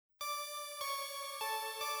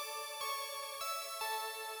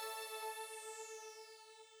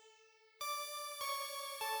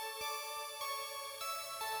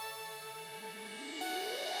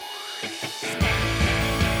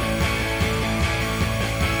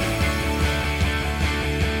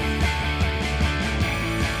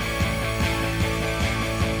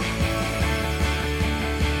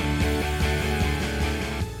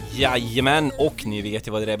Jajamän, och ni vet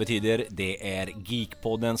ju vad det där betyder. Det är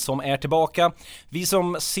Geekpodden som är tillbaka. Vi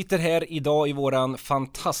som sitter här idag i våran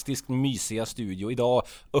fantastiskt mysiga studio idag,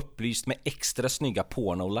 upplyst med extra snygga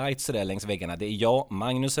pornolights där längs väggarna. Det är jag,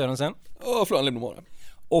 Magnus Sörensen. Och Florian Lindblom.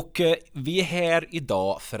 Och vi är här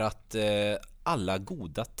idag för att alla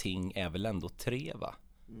goda ting är väl ändå tre, va?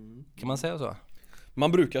 Kan man säga så?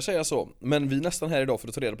 Man brukar säga så, men vi är nästan här idag för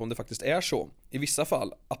att ta reda på om det faktiskt är så. I vissa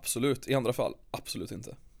fall, absolut. I andra fall, absolut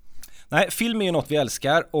inte. Nej, film är ju något vi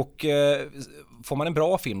älskar och får man en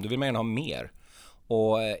bra film då vill man gärna ha mer.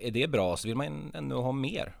 Och är det bra så vill man ännu ha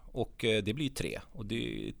mer. Och det blir 3. Och det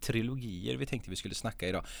är trilogier vi tänkte vi skulle snacka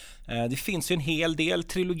idag. Det finns ju en hel del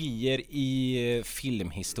trilogier i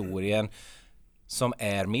filmhistorien som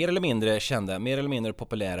är mer eller mindre kända, mer eller mindre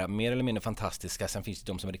populära, mer eller mindre fantastiska. Sen finns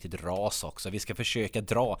det de som är riktigt ras också. Vi ska försöka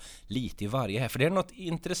dra lite i varje här. För det är något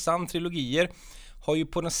intressant. Trilogier har ju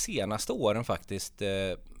på de senaste åren faktiskt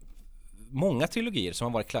många trilogier som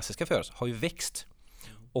har varit klassiska för oss har ju växt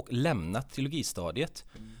och lämnat trilogistadiet.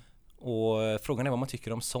 Och frågan är vad man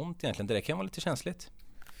tycker om sånt egentligen. Det där kan vara lite känsligt.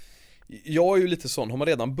 Jag är ju lite sån, har man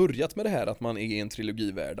redan börjat med det här att man är i en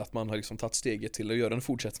trilogivärld, att man har liksom tagit steget till att göra en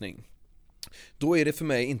fortsättning, då är det för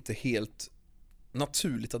mig inte helt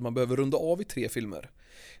naturligt att man behöver runda av i 3 filmer.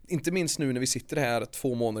 Inte minst nu när vi sitter här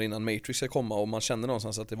 2 månader innan Matrix ska komma och man känner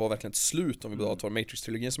någonstans att det var verkligen ett slut, om vi bara tar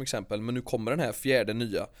Matrix-trilogin som exempel. Men nu kommer den här 4:e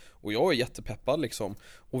nya och jag är jättepeppad liksom.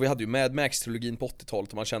 Och vi hade ju Mad Max-trilogin på 80-talet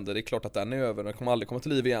och man kände det är klart att den är över, den kommer aldrig komma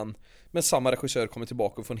till liv igen. Men samma regissör kommer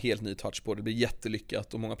tillbaka och får en helt ny touch på det. Det blir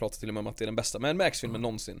jättelyckat och många pratar till och med om att det är den bästa Mad Max-filmen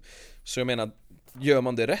någonsin. Så jag menar, gör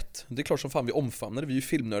man det rätt, det är klart som fan vi omfamnar det. Vi är ju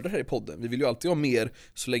filmnördar här i podden. Vi vill ju alltid ha mer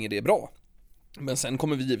så länge det är bra. Men sen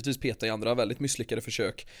kommer vi givetvis peta i andra väldigt misslyckade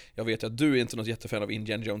försök. Jag vet att du är inte något jättefan av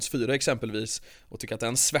Indiana Jones 4 exempelvis och tycker att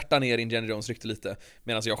den svärtar ner Indiana Jones riktigt lite.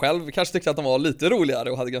 Medan jag själv kanske tyckte att den var lite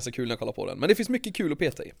roligare och hade ganska kul när jag kollade på den. Men det finns mycket kul att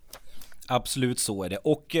peta i. Absolut, så är det.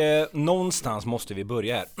 Och någonstans måste vi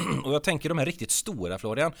börja här. Och jag tänker de här riktigt stora,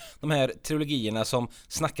 Florian, de här trilogierna som,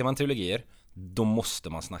 snackar man trilogier, då måste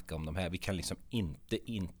man snacka om de här. Vi kan liksom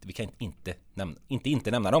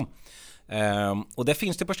inte nämna dem. Och det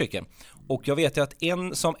finns det ett par stycken. Och jag vet ju att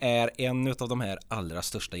en som är en av de här allra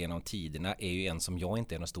största genom tiderna är ju en som jag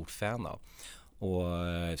inte är någon stort fan av. Och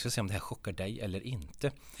jag ska se om det här chockar dig eller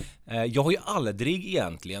inte. Jag har ju aldrig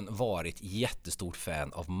egentligen varit jättestort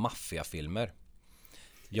fan av maffiafilmer.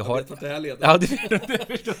 Jag vet att det här leder. Ja, det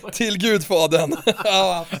till Gudfadern.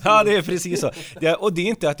 Ja, det är precis så. Och det är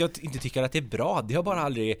inte att jag inte tycker att det är bra. Det har bara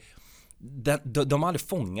aldrig... De har aldrig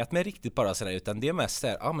fångat mig riktigt bara sådär, utan det är mest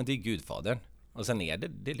såhär, ja men det är Gudfadern. Och sen är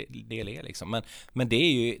det liksom. Men det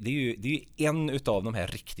är ju en utav de här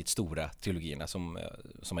riktigt stora trilogierna som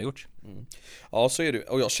har gjorts. Ja, så är det.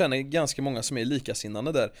 Och jag känner ganska många som är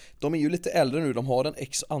likasinnande där. De är ju lite äldre nu, de har en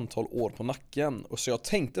x antal år på nacken. Och så jag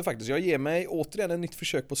tänkte faktiskt, jag ger mig återigen ett nytt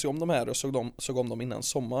försök på att se om de här. Och såg om dem innan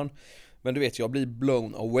sommaren. Men du vet, jag blir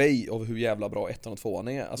blown away av hur jävla bra 1 och 2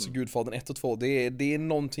 är. Alltså Gudfadern 1 och 2, det är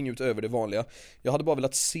någonting utöver det vanliga. Jag hade bara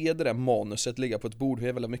velat se det där manuset ligga på ett bord, hur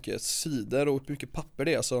jävla mycket sidor och hur mycket papper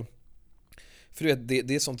det är. Alltså, för du vet,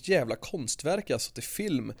 det är sånt jävla konstverk alltså till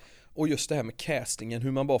film. Och just det här med castingen,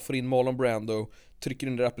 hur man bara får in Marlon Brando, trycker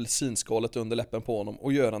in det där apelsinskalet under läppen på honom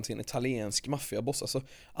och gör han till en italiensk maffiaboss. Alltså,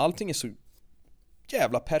 allting är så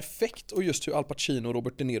jävla perfekt, och just hur Al Pacino och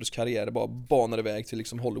Robert De Niros karriär bara banar iväg till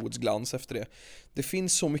liksom Hollywoods glans efter det. Det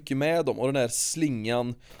finns så mycket med dem, och den där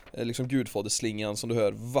slingan, liksom Gudfaderslingan som du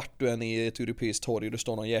hör vart du än är i ett europeiskt torg och det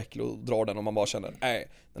står någon jäkel och drar den och man bara känner,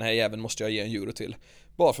 nej, den här jäveln måste jag ge en euro till.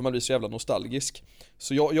 Bara för man blir så jävla nostalgisk.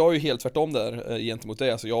 Så jag är ju helt tvärtom där gentemot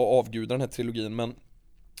det. Alltså jag avgudar den här trilogin,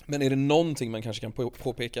 men är det någonting man kanske kan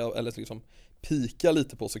påpeka eller liksom pika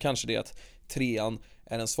lite på, så kanske det är att 3:an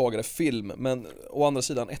är en svagare film. Men å andra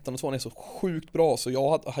sidan 1 och 2 är så sjukt bra, så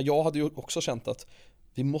jag hade ju också känt att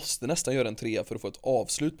vi måste nästan göra en 3 för att få ett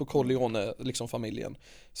avslut på Corleone, liksom familjen.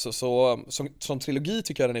 Så som trilogi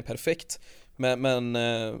tycker jag den är perfekt. Men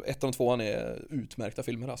 1 och 2 är utmärkta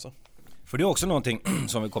filmer alltså. För det är också någonting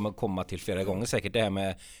som vi kommer komma till flera gånger säkert, det här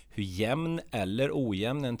med hur jämn eller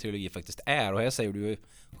ojämn en trilogi faktiskt är. Och här säger du,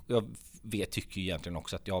 tycker ju egentligen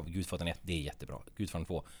också att Gudfadern 1, det är jättebra. Gudfadern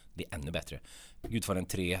 2, det är ännu bättre. Gudfadern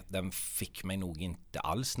 3, den fick mig nog inte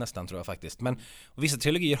alls nästan, tror jag faktiskt. Men vissa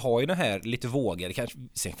trilogier har ju den här lite vågade.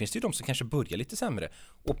 Sen finns det ju de som kanske börjar lite sämre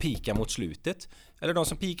och pikar mot slutet. Eller de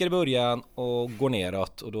som pikar i början och går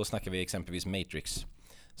neråt. Och då snackar vi exempelvis Matrix,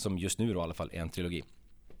 som just nu då i alla fall är en trilogi.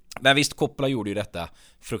 Men visst, Coppola gjorde ju detta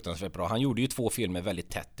fruktansvärt bra. Han gjorde ju 2 filmer väldigt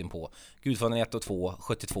tätt inpå. Gudfadern 1 och 2,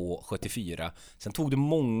 72, 74. Sen tog det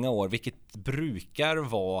många år, vilket brukade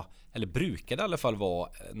i alla fall vara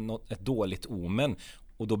ett dåligt omen.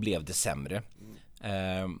 och då blev det sämre.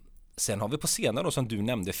 Sen har vi på senare då, som du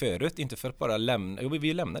nämnde förut, inte för att bara lämna,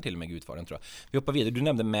 vi lämnar till och med Gudfadern tror jag. Vi hoppar vidare, du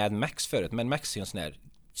nämnde Mad Max förut. Mad Max är en sån här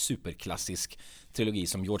superklassisk trilogi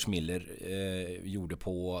som George Miller gjorde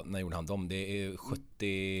på, när gjorde han dem? Det är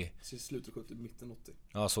 70... Slutet 70, mitten 80.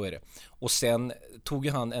 Ja, så är det. Och sen tog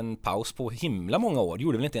ju han en paus på himla många år,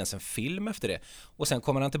 gjorde väl inte ens en film efter det. Och sen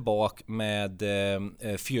kommer han tillbaka med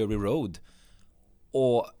Fury Road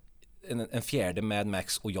och en fjärde Mad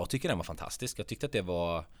Max, och jag tycker den var fantastisk. Jag tyckte att det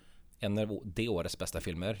var en av det årets bästa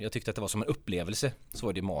filmer. Jag tyckte att det var som en upplevelse. Så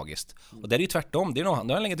var det magiskt. Och där är ju tvärtom. Det är nu har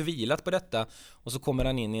han länge vilat på detta. Och så kommer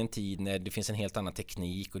han in i en tid när det finns en helt annan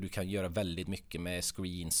teknik. Och du kan göra väldigt mycket med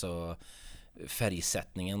screens och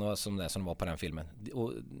färgsättningen och som det var på den filmen.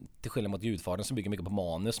 Och till skillnad mot Gudfadern som bygger mycket på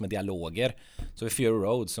manus med dialoger. Så är Fury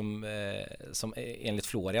Road som enligt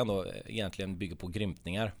Florian då egentligen bygger på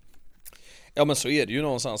grymtningar. Ja, men så är det ju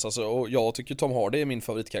någonstans alltså, och jag tycker Tom Hardy är min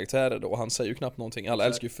favoritkaraktär då, och han säger ju knappt någonting. Alla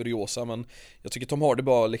älskar ju Furiosa, men jag tycker Tom Hardy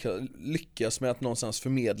bara lyckas med att någonstans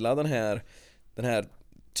förmedla den här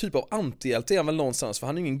typ av antihjälte är han väl någonstans, för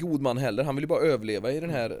han är ingen god man heller. Han vill ju bara överleva i den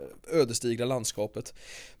här ödesdigra landskapet.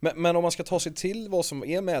 Men om man ska ta sig till vad som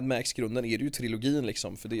är Mad Max-grunden, är det ju trilogin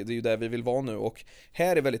liksom, för det är ju där vi vill vara nu. Och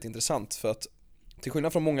här är väldigt intressant, för att till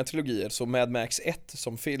skillnad från många trilogier så Mad Max 1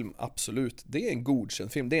 som film, absolut, det är en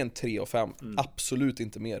godkänd film, det är en 3 av 5, absolut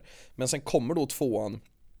inte mer. Men sen kommer då 2:an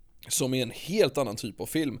som är en helt annan typ av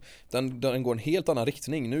film. Den går en helt annan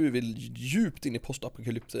riktning. Nu är vi djupt in i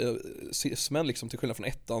postapokalyptismen liksom, till skillnad från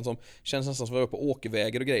 1:an som känns nästan som att vi var på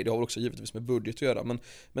åkervägar och grejer. Det har väl också givetvis med budget att göra,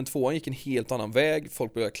 men 2:an gick en helt annan väg.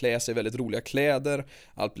 Folk började klä sig i väldigt roliga kläder.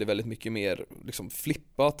 Allt blev väldigt mycket mer liksom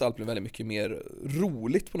flippat. Allt blev väldigt mycket mer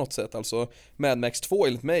roligt på något sätt. Alltså Mad Max 2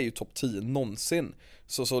 enligt mig är ju topp 10 någonsin.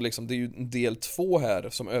 Så liksom, det är ju del 2 här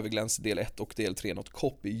som överglänser del 1 och del 3 något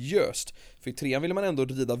kopiöst. För i 3:an ville man ändå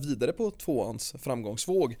rida vidare på 2:ans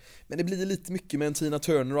framgångsvåg. Men det blir lite mycket med en Tina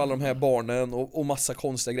Turner och alla de här barnen och massa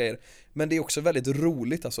konstiga grejer. Men det är också väldigt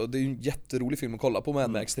roligt alltså. Det är ju en jätterolig film att kolla på.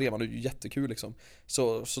 Mad Max 3, det är ju jättekul liksom.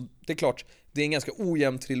 Så det är klart, det är en ganska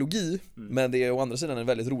ojämn trilogi, men det är å andra sidan en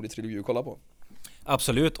väldigt rolig trilogi att kolla på.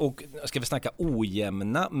 Absolut, och ska vi snacka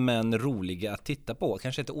ojämna men roliga att titta på.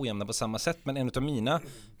 Kanske inte ojämna på samma sätt, men en av mina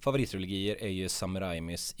favorittrilogier är ju Sam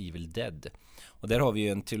Raimis Evil Dead. Och där har vi ju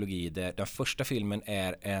en trilogi där den första filmen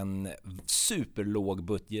är en superlåg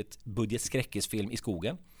budget skräckisfilm i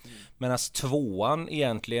skogen. Medan 2:an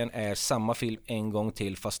egentligen är samma film en gång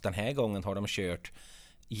till, fast den här gången har de kört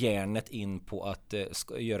järnet in på att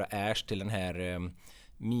göra Ash till den här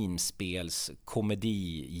minspels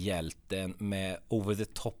komedihjälten med over the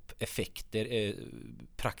top effekter,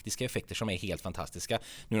 praktiska effekter som är helt fantastiska.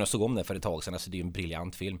 Nu när jag såg om den för ett tag sedan, alltså det är ju en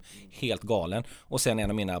briljant film, helt galen. Och sen en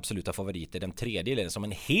av mina absoluta favoriter, den tredje delen, som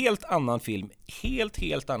en helt annan film,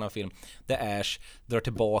 helt annan film, där Ash drar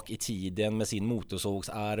tillbaka i tiden med sin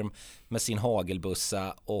motorsågsarm, med sin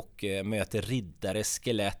hagelbussa och möter riddare,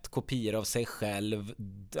 skelett, kopior av sig själv,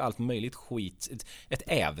 allt möjligt skit, ett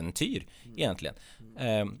äventyr egentligen.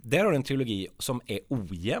 Där har du en trilogi som är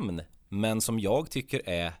ojämn, men som jag tycker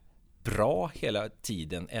är bra hela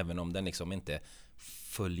tiden, även om den liksom inte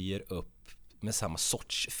följer upp med samma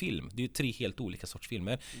sorts film. Det är ju 3 helt olika sorts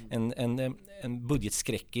filmer. En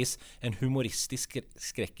budgetskräckis, en humoristisk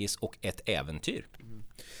skräckis och ett äventyr.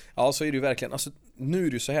 Ja, så är det ju verkligen. Alltså, nu är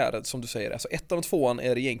det ju så här, som du säger, alltså 1:an och 2:an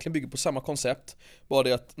är egentligen bygger på samma koncept. Bara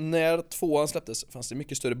det att när 2:an släpptes fanns det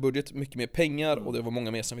mycket större budget, mycket mer pengar, och det var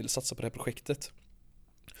många mer som ville satsa på det här projektet.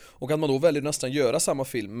 Och att man då väljer nästan göra samma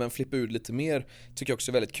film men flippa ut lite mer tycker jag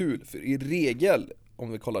också är väldigt kul. För i regel,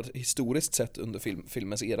 om vi kollar historiskt sett under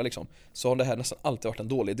filmens era liksom, så har det här nästan alltid varit en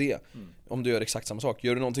dålig idé. Om du gör exakt samma sak.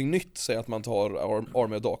 Gör du någonting nytt, säg att man tar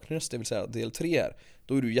Army of Darkness, det vill säga del 3 här,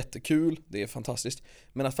 då är det jättekul, det är fantastiskt.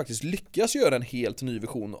 Men att faktiskt lyckas göra en helt ny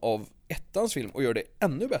version av 1:ans film och göra det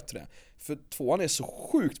ännu bättre. För 2:an är så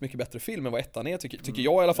sjukt mycket bättre film än vad 1:an är, tycker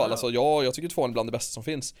jag i alla fall. Alltså, jag tycker 2:an är bland det bästa som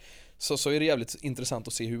finns. Så är det jävligt intressant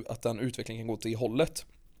att se att den utvecklingen kan gå till hållet.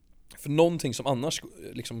 För någonting som annars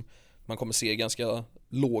liksom man kommer se ganska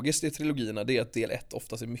logiskt i trilogierna, det är att del 1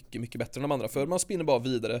 oftast är mycket, mycket bättre än de andra. För man spinner bara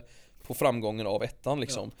vidare på framgången av 1:an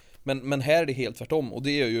liksom. Men här är det helt tvärtom. Och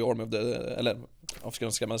det är ju Army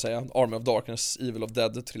of Darkness, Evil of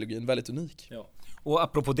Dead-trilogin väldigt unik. Ja. Och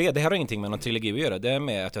apropå det här har ingenting med någon trilogi att göra. Det är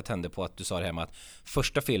med att jag tände på att du sa det här med att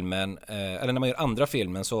första filmen, eller när man gör andra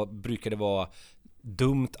filmen, så brukar det vara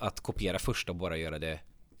dumt att kopiera första och bara göra det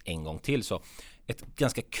en gång till. Så ett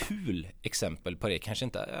ganska kul exempel på det, kanske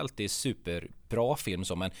inte alltid superbra film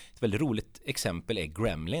så, men ett väldigt roligt exempel är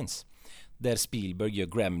Gremlins. Där Spielberg gör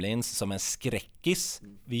Gremlins som en skräckis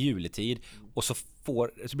vid juletid, och så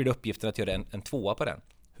blir det uppgiften att göra en 2:a på den.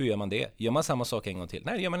 Hur gör man det? Gör man samma sak en gång till?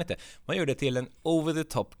 Nej, det gör man inte. Man gör det till en over the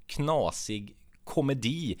top knasig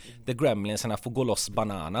komedi där gremlinsarna får gå loss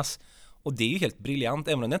bananas. Och det är ju helt briljant,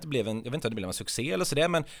 även om det inte blev jag vet inte om det blev en succé eller sådär,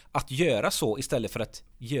 men att göra så istället för att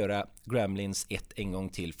göra Gremlins 1 en gång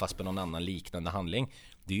till fast på någon annan liknande handling,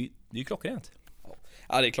 det är ju klockrent.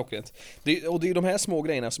 Ja, det är klockrent. Och det är de här små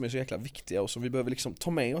grejerna som är så jäkla viktiga och som vi behöver liksom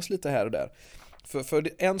ta med oss lite här och där. För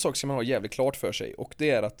en sak som man har jävligt klart för sig, och det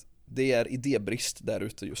är att det är idébrist där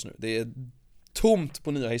ute just nu. Det är tomt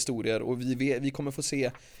på nya historier och vi kommer få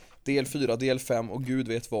se del 4, del 5 och gud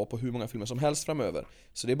vet vad på hur många filmer som helst framöver.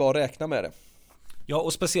 Så det är bara att räkna med det. Ja,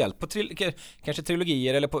 och speciellt på kanske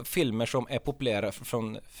trilogier eller på filmer som är populära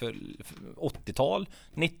från 80-tal,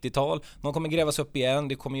 90-tal. De kommer grävas upp igen,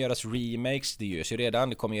 det kommer göras remakes, det görs ju redan,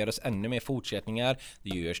 det kommer göras ännu mer fortsättningar, det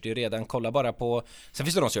görs det ju redan. Kolla bara på, sen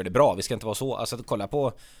finns det de som gör det bra, vi ska inte vara så, alltså kolla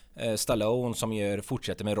på Stallone som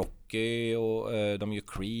fortsätter med Rocky och de gör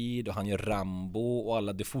Creed och han gör Rambo och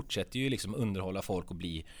alla, det fortsätter ju liksom underhålla folk och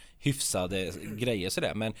bli hyfsade grejer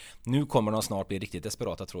sådär, men nu kommer de snart bli riktigt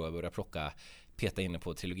desperata tror jag, börja peta inne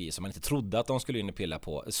på trilogier som man inte trodde att de skulle in och pilla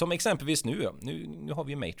på. Som exempelvis nu har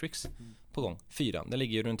vi ju Matrix på gång. 4, den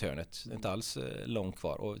ligger ju runt hörnet. Det är inte alls långt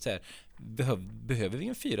kvar. Och så här, behöver vi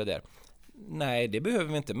en 4 där? Nej, det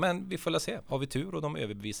behöver vi inte. Men vi får la se. Har vi tur och de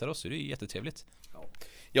överbevisar oss så det är jättetrevligt.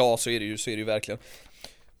 Ja, så är det ju verkligen.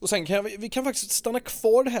 Och sen vi kan faktiskt stanna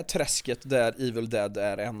kvar det här träsket där Evil Dead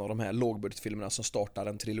är en av de här lågbudgetfilmerna som startar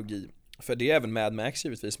en trilogi. För det är även Mad Max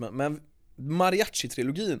givetvis, men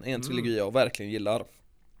Mariachi-trilogin är en trilogi jag verkligen gillar.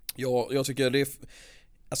 Jag tycker det är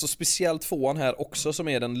alltså speciellt 2:an här också som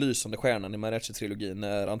är den lysande stjärnan i Mariachi-trilogin,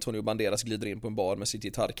 när Antonio Banderas glider in på en bar med sitt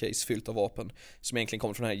gitarrcase fyllt av vapen, som egentligen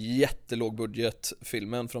kommer från den här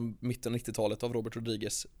jättelågbudgetfilmen från mitten av 90-talet av Robert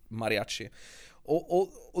Rodriguez, Mariachi.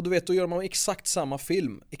 Och du vet, då gör man exakt samma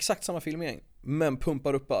film igen, men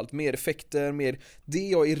pumpar upp allt, mer effekter, mer det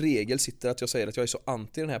jag i regel sitter att jag säger att jag är så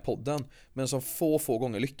anti den här podden, men som få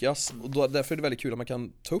gånger lyckas, och därför är det väldigt kul att man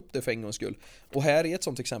kan ta upp det för en gångs skull. Och här är ett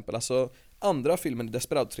sånt exempel, alltså andra filmen i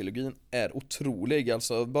Desperado-trilogin är otrolig,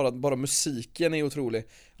 alltså bara musiken är otrolig.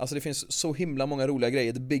 Alltså det finns så himla många roliga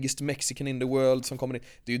grejer. The Biggest Mexican in the World som kommer in.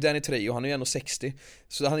 Det är ju Danny Trejo, han är ju 1,60,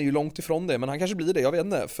 så han är ju långt ifrån det, men han kanske blir det, jag vet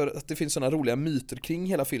inte, för att det finns såna roliga myter kring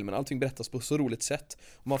hela filmen. Allting berättas på så roligt sätt.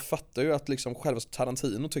 Och man fattar ju att liksom själva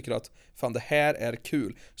Tarantino tycker att fan, det här är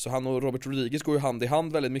kul. Så han och Robert Rodriguez går ju hand i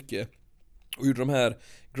hand väldigt mycket och gjorde de här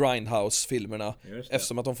Grindhouse-filmerna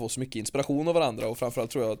eftersom att de får så mycket inspiration av varandra. Och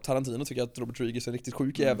framförallt tror jag Tarantino tycker att Robert Rodriguez är en riktigt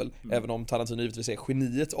sjuk jävel. Även om Tarantino givetvis är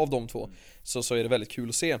geniet av de två, så är det väldigt kul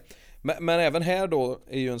att se. Men även här då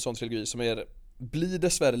är ju en sån trilogi som blir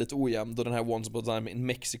dessvärre lite ojämn, då den här Once Upon a Time in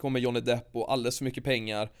Mexico med Johnny Depp och alldeles för mycket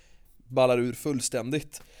pengar ballar ur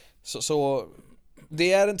fullständigt. Så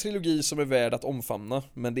det är en trilogi som är värd att omfamna,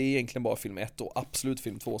 men det är egentligen bara film 1 och absolut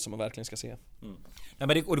film 2 som man verkligen ska se. Ja, men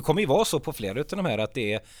det kommer ju vara så på flera utav de här att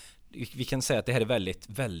vi kan säga att det här är väldigt,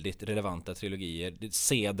 väldigt relevanta trilogier.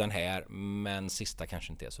 Se den här, men sista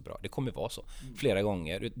kanske inte är så bra. Det kommer vara så flera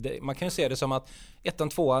gånger. Man kan ju se det som att 1:an,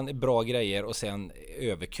 2:an är bra grejer och sen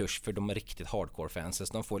överkurs för de riktigt hardcore fansen.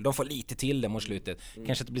 De får lite till det mot slutet.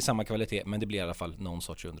 Kanske inte blir samma kvalitet, men det blir i alla fall någon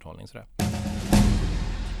sorts underhållning sådär.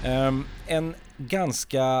 En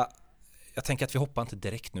ganska... Jag tänker att vi hoppar inte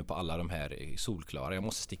direkt nu på alla de här solklara. Jag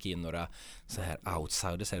måste sticka in några så här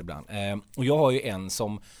outsiders här ibland. Och jag har ju en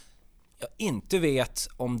som jag inte vet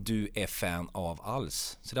om du är fan av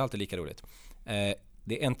alls. Så det är alltid lika roligt.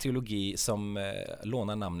 Det är en trilogi som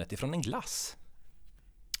lånar namnet ifrån en glass.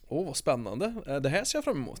 Vad spännande. Det här ser jag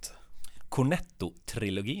fram emot.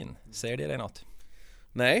 Cornetto-trilogin. Säger det dig något?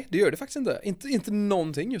 Nej, det gör det faktiskt inte. Inte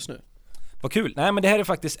någonting just nu. Vad kul. Nej, men det här är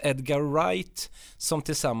faktiskt Edgar Wright som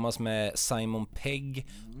tillsammans med Simon Pegg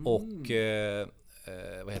och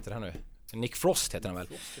vad heter han nu? Nick Frost heter han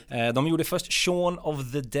väl. De gjorde först Shaun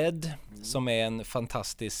of the Dead som är en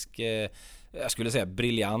fantastisk jag skulle säga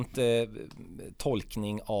briljant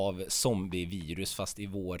tolkning av zombievirus fast i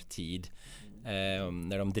vår tid.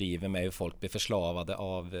 När de driver med hur folk blir förslavade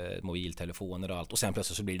av mobiltelefoner och allt. Och sen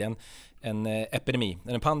plötsligt så blir det en epidemi,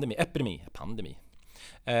 en pandemi.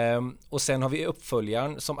 Och sen har vi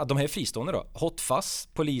uppföljaren som de här är fristående då. Hot Fuzz,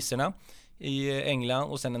 poliserna i England,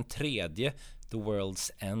 och sen en tredje The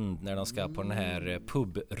World's End när de ska på den här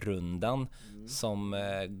pubrundan som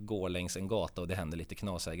går längs en gata och det händer lite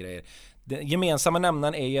knasiga grejer. Den gemensamma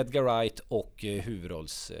nämnaren är Edgar Wright och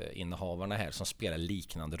huvudrollsinnehavarna här som spelar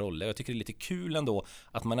liknande roller. Jag tycker det är lite kul ändå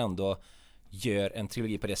att man ändå gör en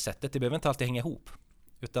trilogi på det sättet. Det behöver inte alltid hänga ihop.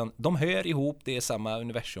 Utan de hör ihop, det är samma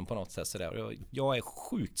universum på något sätt sådär. Jag är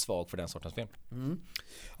sjukt svag för den sortens film.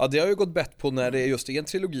 Ja, det har ju gått bett på när det just är en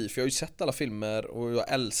trilogi, för jag har ju sett alla filmer och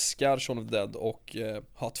jag älskar Shaun of the Dead och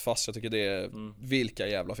Hot Fuzz. Jag tycker det är vilka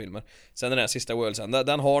jävla filmer. Sen den här sista World's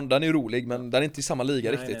End, den är ju rolig, men den är inte i samma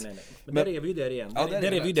liga riktigt. Nej. Men där är vi ju där igen. Ja,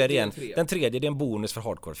 där är vi ju där igen. Den tredje, det är en bonus för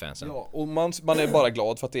hardcore-fansen. Ja, och man är bara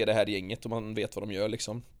glad för att det är det här gänget och man vet vad de gör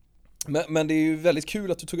liksom. Men det är ju väldigt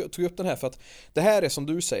kul att du tog upp den här, för att det här är som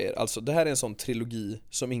du säger, alltså det här är en sån trilogi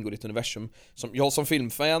som ingår i ett universum som jag som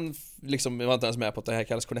filmfan liksom, jag var inte ens med på att det här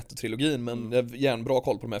kallas Cornetto-trilogin, men jag har gärna bra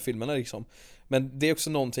koll på de här filmerna liksom. Men det är också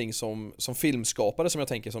någonting som filmskapare, som jag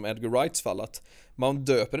tänker som Edgar Wrights fall, att man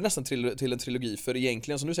döper det nästan till en trilogi, för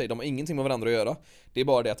egentligen som du säger, de har ingenting med varandra att göra. Det är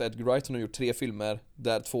bara det att Edgar Wright har nu gjort 3 filmer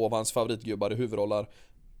där 2 av hans favoritgubbar är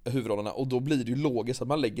huvudrollerna, och då blir det ju logiskt att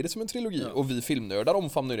man lägger det som en trilogi, och vi filmnördar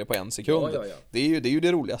omfamnar det på en sekund. Ja. Det är ju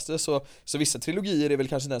det roligaste, så vissa trilogier är väl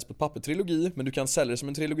kanske inte ens på ett papper-trilogi, men du kan sälja det som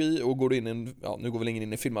en trilogi, och går du in i nu går väl ingen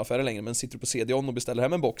in i filmaffärer längre, men sitter du på CD-ON och beställer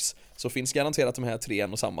hem en box, så finns garanterat de här 3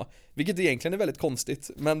 en och samma, vilket egentligen är väldigt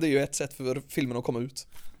konstigt, men det är ju ett sätt för filmen att komma ut.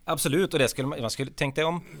 Absolut, och det skulle man skulle tänka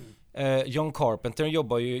om. John Carpenter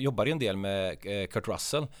jobbar ju en del med Kurt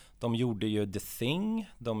Russell. De gjorde ju The Thing,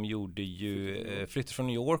 de gjorde ju Flyttar från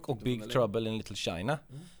New York och Big Trouble in Little China.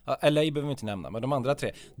 LA behöver vi inte nämna, men de andra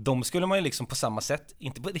 3, de skulle man ju liksom på samma sätt,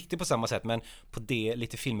 inte riktigt på samma sätt, men på det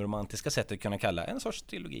lite filmromantiska sättet kunna kalla en sorts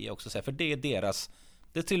trilogi också, för det är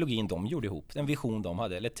det är trilogin de gjorde ihop, en vision de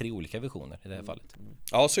hade, eller 3 olika visioner i det här fallet.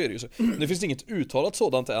 Ja, så är det ju så. Nu finns det inget uttalat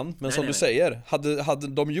sådant än, men som du säger,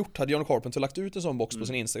 hade John Carpenter lagt ut en sån box på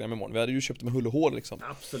sin Instagram imorgon, vi hade ju köpt det med hull och hår liksom.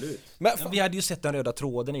 Absolut. Men vi hade ju sett den röda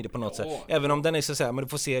tråden i det på något sätt. Även om den är så säga, men du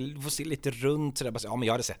får se lite runt så där, bara, ja men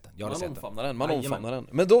jag hade sett den. Man omfamnar den.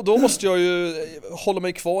 Men då måste jag ju hålla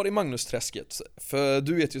mig kvar i Magnus-träsket, för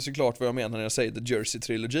du vet ju såklart vad jag menar när jag säger The Jersey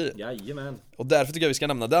Trilogy. Jajamän. Och därför tycker jag vi ska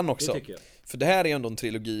nämna den också. Det tycker jag. För det här är ju ändå en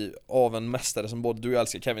trilogi av en mästare som både du och jag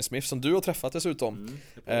älskar, Kevin Smith, som du har träffat dessutom.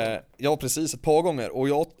 Ja, precis, ett par gånger. Och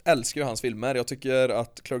jag älskar ju hans filmer. Jag tycker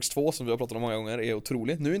att Clerks 2, som vi har pratat om många gånger, är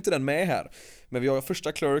otrolig. Nu är inte den med här, men vi har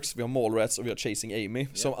första Clerks, vi har Mallrats och vi har Chasing Amy,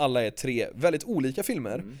 som alla är 3 väldigt olika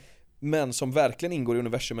filmer, men som verkligen ingår i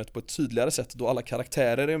universumet på ett tydligare sätt, då alla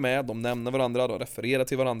karaktärer är med, de nämner varandra, de refererar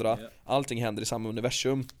till varandra, allting händer i samma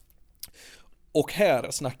universum. Och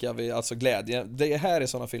här snackar vi alltså glädje. Det här är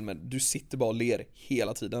sådana filmer, du sitter bara och ler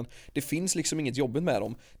hela tiden. Det finns liksom inget jobbigt med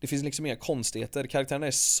dem. Det finns liksom inga konstigheter. Karaktärerna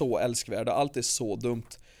är så älskvärda, allt är så dumt.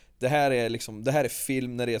 Det här är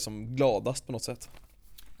film när det är som gladast på något sätt.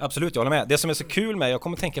 Absolut, jag håller med. Det som är så kul med, jag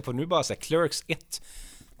kommer att tänka på nu bara så här, Clerks 1,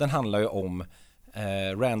 den handlar ju om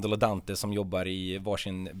Randall och Dante som jobbar i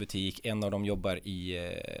varsin butik. En av dem jobbar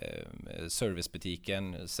i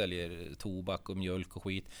servicebutiken, säljer tobak och mjölk och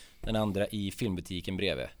skit. Den andra i filmbutiken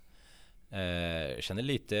bredvid. Känner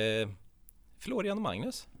lite Florian och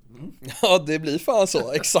Magnus. Ja, det blir fan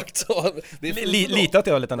så, exakt så. Lite att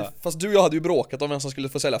det var lite ändå. Fast du och jag hade ju bråkat om vem som skulle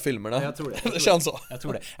få sälja filmerna. Ja, jag tror det. Det känns så. Jag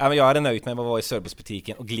tror det. Ja, men jag hade nöjt mig med att vara i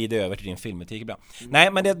servicebutiken och glida över till din filmbutik ibland.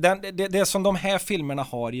 Nej, men det som de här filmerna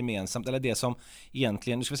har gemensamt, eller det som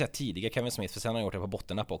egentligen, nu ska vi säga tidiga Kevin Smith, för sen har han gjort det på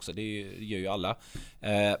bottennapp också, det gör ju alla,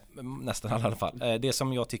 nästan alla i alla fall. Det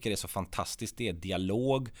som jag tycker är så fantastiskt, det är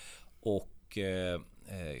dialog och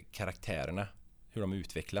karaktärerna, hur de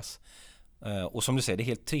utvecklas. Och som du säger,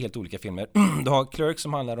 det är 3 helt olika filmer. Du har Clerk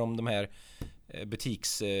som handlar om de här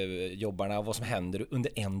butiksjobbarna och vad som händer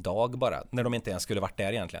under en dag bara, när de inte ens skulle varit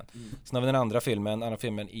där egentligen. Sen har vi den andra filmen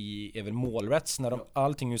är väl Mallrats, när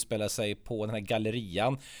allting utspelar sig på den här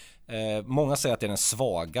gallerian. Många säger att det är den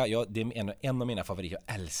svaga. Det är en av mina favoriter.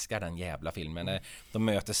 Jag älskar den jävla filmen. De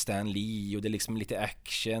möter Stan Lee och det är liksom lite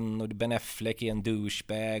action och Ben Affleck är en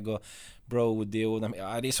douchebag och Brody och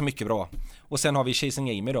det är så mycket bra. Och sen har vi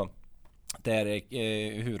Chasing Amy då, där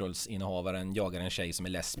huvudrollsinnehavaren jagar en tjej som är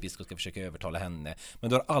lesbisk och ska försöka övertala henne. Men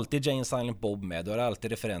du har alltid Jane Silent Bob med. Du har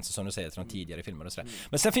alltid referenser som du säger till de tidigare filmerna och sådär.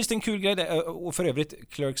 Men sen finns det en kul grej där, och för övrigt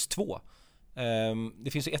Clerks 2.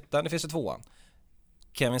 Det finns ju ettan, det finns ju tvåan.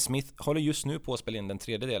 Kevin Smith håller just nu på att spela in den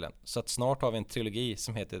 3:e delen. Så att snart har vi en trilogi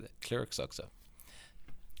som heter Clerks också.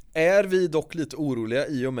 Är vi dock lite oroliga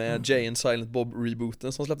i och med Jay and Silent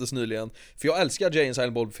Bob-rebooten som släpptes nyligen. För jag älskar Jay and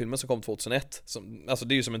Silent Bob-filmen som kom 2001 alltså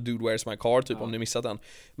det är ju som en Dude Where's My Car typ, om ni missat den.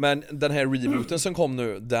 Men den här rebooten som kom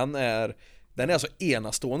nu, den är alltså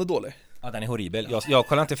enastående dålig. Ja, den är horribel. Jag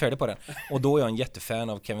kollar inte färdig på den. Och då är jag en jättefan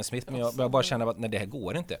av Kevin Smith, men jag bara känner att nej, det här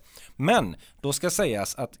går inte. Men då ska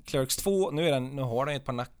sägas att Clerks 2, nu har den ett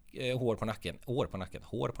par hår på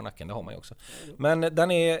nacken, det har man ju också. Men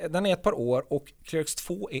den är ett par år, och Clerks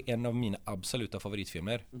 2 är en av mina absoluta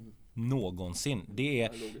favoritfilmer någonsin. Det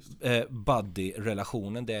är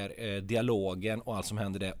buddy-relationen där, dialogen och allt som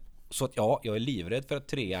händer där. Så att jag är livrädd för att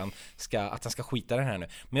trean att han ska skita den här nu.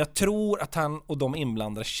 Men jag tror att han och de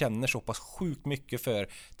inblandade känner så pass sjukt mycket för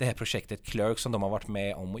det här projektet Clerks som de har varit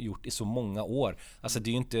med om och gjort i så många år. Alltså det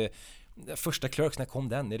är ju inte... Första Clerks, när kom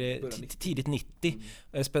den? Är det tidigt 90?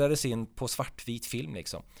 Spelades in på svartvit film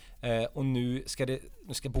liksom. Och nu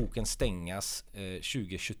ska boken stängas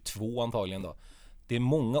 2022 antagligen då. Det är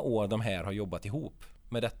många år de här har jobbat ihop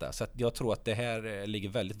med detta. Så att jag tror att det här ligger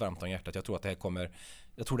väldigt varmt om hjärtat. Jag tror att det här kommer...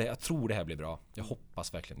 Jag tror det här blir bra. Jag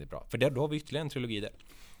hoppas verkligen det blir bra. För då har vi ytterligare en trilogi där.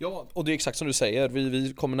 Ja, och det är exakt som du säger.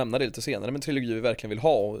 Vi kommer nämna det lite senare, men trilogi vi verkligen vill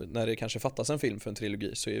ha. Och när det kanske fattas en film för en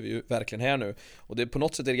trilogi så är vi ju verkligen här nu. Och det, på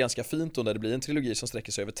något sätt är det ganska fint då när det blir en trilogi som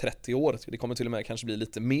sträcker sig över 30 år. Det kommer till och med kanske bli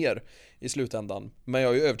lite mer i slutändan. Men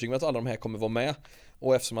jag är ju övertygad om att alla de här kommer vara med.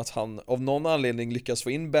 Och eftersom att han av någon anledning lyckas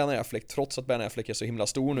få in Ben Affleck, trots att Ben Affleck är så himla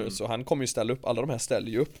stor nu, så han kommer ju ställa upp, alla de här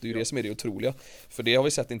ställer ju upp. Det är ju det som är det otroliga. För det har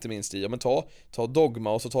vi sett inte minst i, ja men ta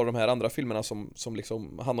Dogma och så tar de här andra filmerna som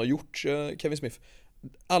liksom han har gjort, Kevin Smith.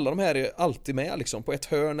 Alla de här är alltid med liksom på ett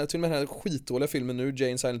hörn. Till och med den här skitdåliga filmen nu,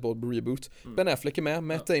 Jane Silent Bob Reboot. Ben Affleck är med,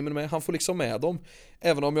 Matt Damon är med. Han får liksom med dem.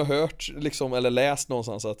 Även om jag hört liksom, eller läst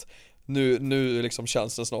någonstans att nu liksom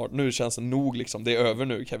känns det snart, nu känns det nog liksom, det är över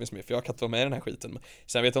nu Kevin Smith, jag kan inte vara med i den här skiten.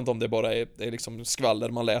 Sen vet jag inte om det bara är liksom skvaller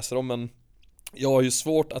man läser om, men jag har ju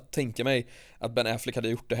svårt att tänka mig att Ben Affleck hade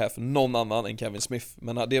gjort det här för någon annan än Kevin Smith.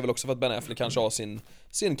 Men det är väl också för att Ben Affleck kanske har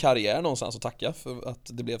sin karriär någonstans att tacka för att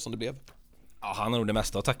det blev som det blev. Ja, han har nog det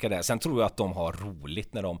mesta att tacka där. Sen tror jag att de har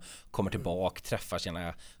roligt när de kommer tillbaka, träffar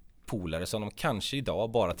sina polare som de kanske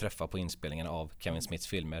idag bara träffar på inspelningen av Kevin Smiths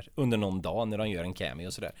filmer under någon dag när de gör en cameo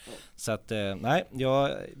och sådär. Så att nej,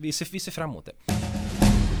 vi ser fram emot det.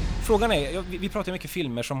 Frågan är, vi pratar mycket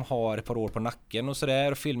filmer som har ett par år på nacken och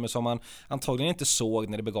sådär, och filmer som man antagligen inte såg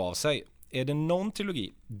när det begav sig. Är det någon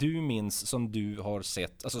trilogi du minns som du har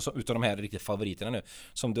sett, alltså utav de här riktigt favoriterna nu,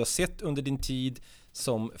 som du har sett under din tid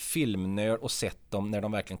som filmnörd och sett dem när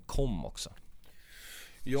de verkligen kom också?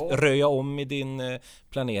 Ja. Röja om i din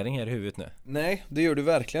planering här i huvudet nu? Nej, det gör du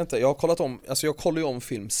verkligen inte. Jag kollar ju om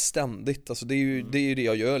film ständigt. Alltså det är ju det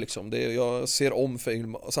jag gör liksom. Jag ser om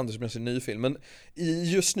film samtidigt som jag ser ny film. Men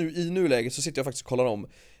i nuläget så sitter jag faktiskt och kollar om.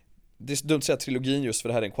 Det är dumt att säga trilogin just för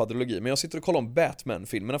det här är en kvadrologi, men jag sitter och kollar om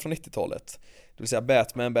Batman-filmerna från 90-talet. Det vill säga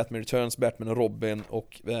Batman Returns, Batman och Robin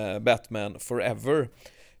och Batman Forever.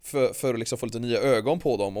 För att liksom få lite nya ögon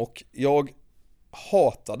på dem. Och jag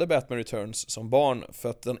hatade Batman Returns som barn för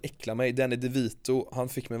att den äcklade mig. Danny DeVito, han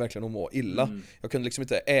fick mig verkligen att må illa. Jag kunde liksom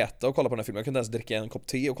inte äta och kolla på den här filmen. Jag kunde inte ens dricka en kopp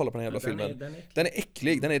te och kolla på den här jävla filmen. Den är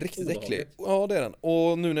äcklig, den är riktigt äcklig. Ja, det är den.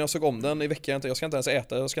 Och nu när jag såg om den i veckan, jag ska inte ens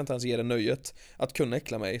äta, jag ska inte ens ge den nöjet att kunna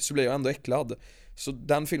äckla mig, så blir jag ändå äcklad. Så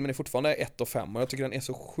den filmen är fortfarande 1 av 5 och jag tycker den är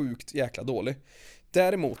så sjukt jäkla dålig.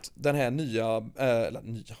 Däremot, den här nya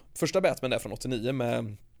första Batman där från 89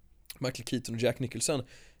 med Michael Keaton och Jack Nicholson,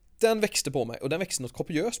 den växte på mig, och den växte något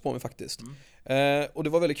kopiöst på mig faktiskt. Och det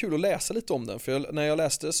var väldigt kul att läsa lite om den, för när jag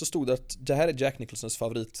läste så stod det att det här är Jack Nicholsons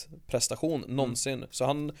favoritprestation någonsin. Så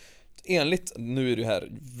han, enligt, nu är det här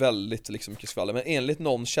väldigt liksom mycket skvaller, men enligt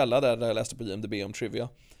någon källa där jag läste på IMDb om trivia,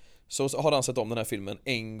 så har han sett om den här filmen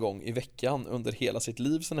en gång i veckan under hela sitt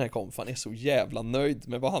liv sen den här kom. För han är så jävla nöjd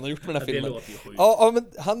med vad han har gjort med den här filmen. Ja,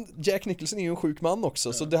 men Jack Nicholson är ju en sjuk man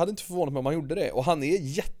också, så det hade inte förvånat mig om han gjorde det. Och han är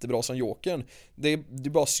jättebra som Jokern. Det är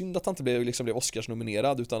bara synd att han inte blev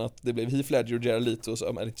Oscars-nominerad, utan att det blev Heath Ledger och Jared Leto,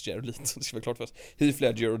 eller inte Jared Leto, det ska vara klart för oss. Heath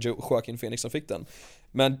Ledger och Joaquin Phoenix som fick den.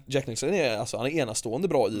 Men Jack Nicholson han är enastående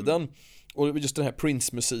bra i den. Och just den här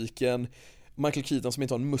Prince-musiken, Michael Keaton som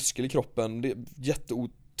inte har en muskel i kroppen, det är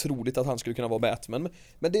jätteotroligt att han skulle kunna vara Batman.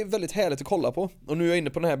 Men det är väldigt härligt att kolla på. Och nu är jag inne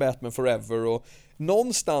på den här Batman Forever, och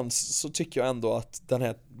någonstans så tycker jag ändå att den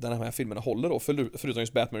här filmerna håller då, förutom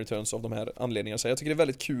just Batman Returns av de här anledningarna. Så jag tycker det är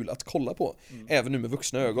väldigt kul att kolla på, även nu med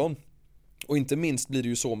vuxna ögon. Och inte minst blir det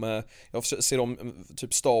ju så med, jag ser om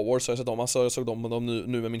typ Star Wars, har jag sett dem, alltså jag såg dem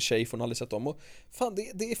nu med min tjej, för hon har aldrig sett dem, och fan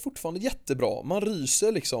det är fortfarande jättebra, man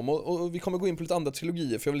ryser liksom, och vi kommer gå in på lite andra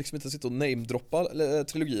trilogier, för jag vill liksom inte sitta och namedroppa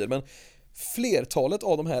trilogier, men flertalet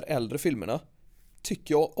av de här äldre filmerna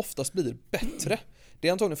tycker jag oftast blir bättre. Det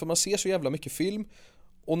är antagligen för man ser så jävla mycket film,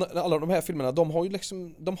 och alla de här filmerna,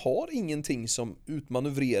 de har ingenting som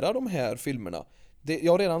utmanövrerar de här filmerna.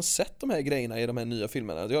 Jag har redan sett de här grejerna i de här nya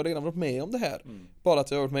filmerna. Jag har redan varit med om det här. Bara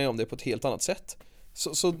att jag har varit med om det på ett helt annat sätt.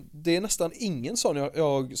 Så det är nästan ingen sån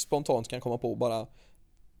jag spontant kan komma på bara,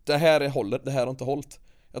 det här har inte hållit.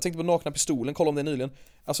 Jag tänkte på Nakna pistolen, kolla om det nyligen.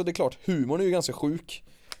 Alltså det är klart, humorn är ju ganska sjuk.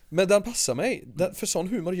 Men den passar mig, för sån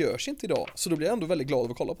humor görs inte idag. Så då blir jag ändå väldigt glad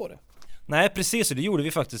av att kolla på det. Nej, precis, och det gjorde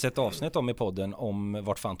vi faktiskt ett avsnitt om i podden om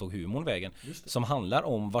vart fan tog humorn vägen. Som handlar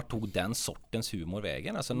om vart tog den sortens humor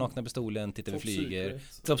vägen. Alltså Nakna Pistolen, Titta vi flyger,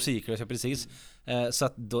 Top Secret, ja, precis. Så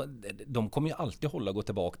att de kommer ju alltid hålla och gå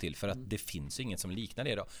tillbaka till, för att det finns inget som liknar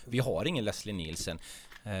det idag. Vi har ingen Leslie Nielsen,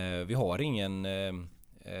 vi har ingen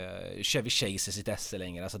Chevy Chase i sitt esse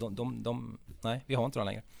längre. Alltså nej, vi har inte dem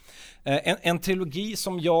längre. En trilogi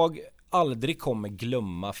som jag aldrig kommer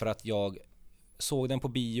glömma, för att jag såg den på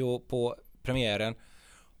bio på premiären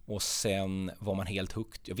och sen var man helt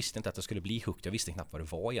hooked. Jag visste inte att det skulle bli hooked. Jag visste knappt vad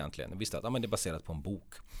det var egentligen. Jag visste att det är baserat på en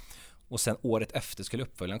bok. Och sen året efter skulle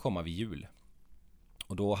uppföljaren komma vid jul.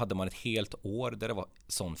 Och då hade man ett helt år där det var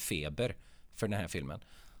sån feber för den här filmen.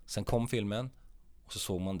 Sen kom filmen och så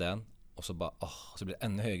såg man den och så bara så blev det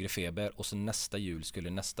ännu högre feber, och så nästa jul skulle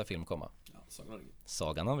nästa film komma.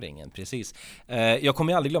 Sagan om ringen, precis. Jag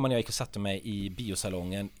kommer aldrig glömma när jag gick och satte mig i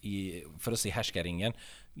biosalongen för att se Härskaringen.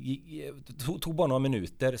 Tog bara några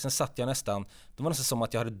minuter, sen satt jag nästan, det var nästan som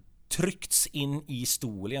att jag hade tryckts in i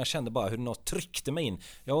stolen. Jag kände bara hur något tryckte mig in.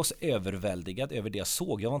 Jag var så överväldigad över det jag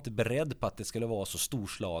såg. Jag var inte beredd på att det skulle vara så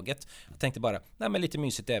storslaget. Jag tänkte bara, nej men lite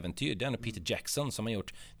mysigt äventyr. Det är Peter Jackson som har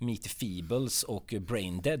gjort Meet the Feebles och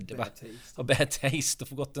Brain Dead. Bad Taste och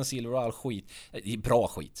Forgotten Silver och all skit. Bra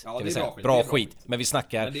skit. Ja, bra skit. Men vi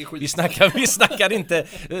snackar inte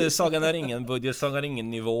Sagan om ringen budget, Sagan om ringen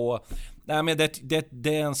nivå. Nej, men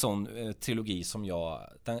det är en sån trilogi som i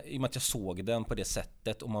och med att jag såg den på det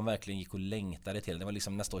sättet och man verkligen gick och längtade till. Det var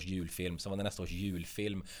liksom nästa års julfilm, så var det nästa års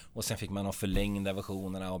julfilm och sen fick man de förlängda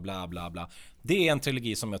versionerna och bla bla bla. Det är en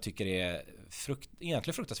trilogi som jag tycker är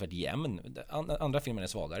egentligen fruktansvärt jämn. Andra filmen är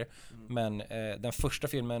svagare, men den första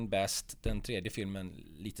filmen bäst, den tredje filmen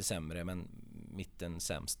lite sämre, men mitten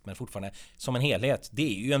sämst, men fortfarande som en helhet.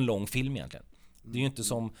 Det är ju en lång film egentligen. Det är ju inte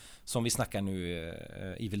som vi snackar nu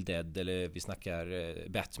Evil Dead eller vi snackar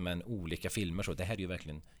Batman, olika filmer så. Det här är ju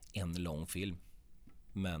verkligen en lång film,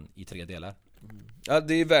 men i 3 delar. Ja,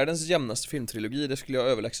 det är världens jämnaste filmtrilogi, det skulle jag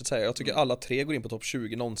överlägset säga. Jag tycker alla 3 går in på topp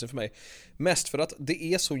 20 någonsin för mig. Mest för att det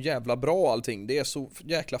är så jävla bra allting. Det är så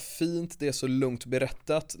jäkla fint, det är så lugnt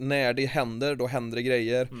berättat. När det händer, då händer det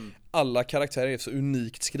grejer. Alla karaktärer är så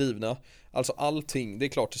unikt skrivna. Alltså allting, det är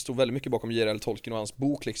klart det stod väldigt mycket bakom J.R.R. Tolkien och hans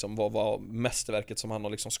bok liksom, vad var mästerverket som han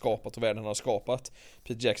har liksom skapat och världen han har skapat.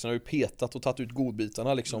 Peter Jackson har ju petat och tagit ut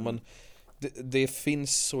godbitarna liksom, men det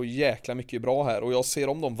finns så jäkla mycket bra här, och jag ser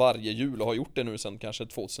om dem varje jul och har gjort det nu sen kanske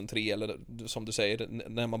 2003 eller som du säger,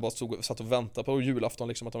 när man bara satt och väntade på julafton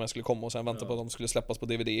liksom, att de här skulle komma och sen väntade på att de skulle släppas på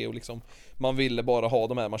DVD och liksom, man ville bara ha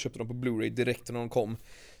dem här, man köpte dem på Blu-ray direkt när de kom.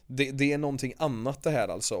 Det är någonting annat det här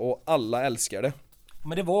alltså, och alla älskar det.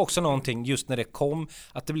 Men det var också någonting just när det kom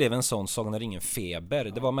att det blev en sån Sagan om ringen feber.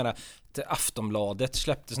 Det var att Aftonbladet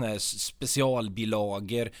släppte såna här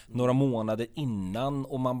specialbilagor några månader innan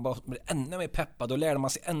och man var ännu mer peppad. Då lärde man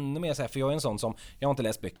sig ännu mer så här, för jag är en sån som, jag har inte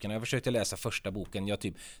läst böckerna, jag försökte läsa första boken, jag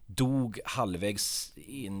typ dog halvvägs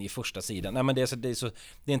in i första sidan. Nej, men det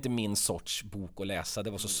är inte min sorts bok att läsa.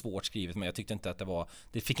 Det var så svårt skrivet, men jag tyckte inte att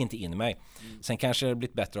det fick inte in mig. Sen kanske det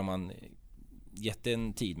blivit bättre om man gett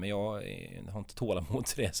en tid, men jag har inte tålamod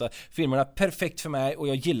till det. Så filmerna är perfekt för mig, och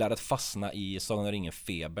jag gillar att fastna i Sagan om ringen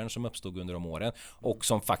febern som uppstod under de åren och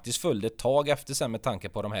som faktiskt följde ett tag efter sen med tanke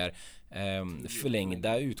på de här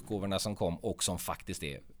förlängda utgåvorna som kom och som faktiskt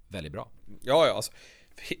är väldigt bra. Ja, alltså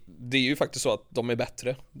det är ju faktiskt så att de är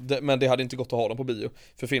bättre, men det hade inte gått att ha dem på bio,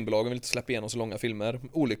 för filmbolagen vill inte släppa igenom så långa filmer,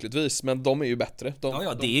 olyckligtvis, men de är ju bättre.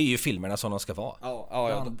 Det är ju filmerna som de ska vara.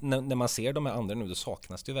 Ja. När man ser de här andra nu, då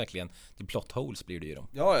saknas det ju verkligen, det plot holes blir det ju dem.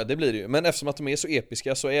 Ja, det blir det ju, men eftersom att de är så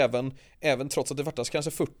episka, så även trots att det fattas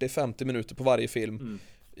kanske 40-50 minuter på varje film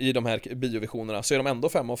i de här biovisionerna, så är de ändå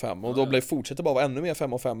 5 av 5, och då fortsätter bara vara ännu mer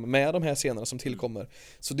 5 av 5 med de här scenerna som tillkommer.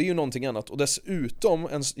 Så det är ju någonting annat, och dessutom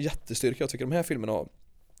en jättestyrka jag tycker de här filmerna har,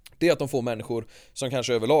 det är att de får människor som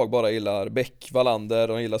kanske överlag bara gillar Beck, Wallander,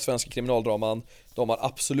 de gillar svenska kriminaldraman, de har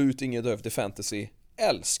absolut inget över till fantasy,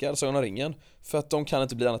 älskar Sagan om ringen, för att de kan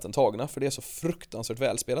inte bli annat än tagna, för det är så fruktansvärt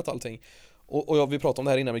välspelat allting. Och vi pratade om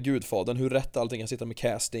det här innan med Gudfadern, hur rätt allting kan sitta med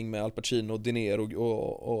casting med Al Pacino, De Niro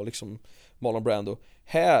och liksom Marlon Brando.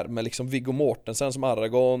 Här med liksom Viggo Mortensen som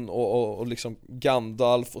Aragorn och liksom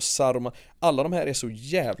Gandalf och Saruman. Alla de här är så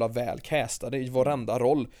jävla väl castade i varenda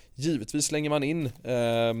roll. Givetvis slänger man in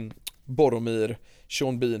Boromir,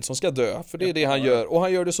 Sean Bean som ska dö, för det är det han gör, och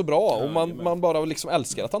han gör det så bra, och man bara liksom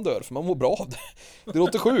älskar att han dör, för man mår bra av det. Det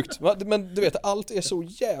låter sjukt, men du vet, allt är så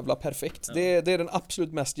jävla perfekt. Det är den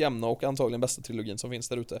absolut mest jämna och antagligen bästa trilogin som finns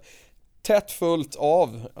där ute. tätt fullt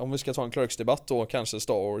av, om vi ska ta en Clerks-debatt då, kanske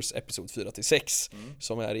Star Wars Episod 4-6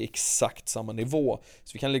 som är i exakt samma nivå.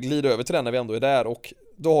 Så vi kan glida över till den när vi ändå är där, och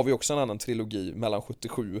då har vi också en annan trilogi mellan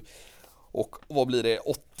 77 och vad blir det,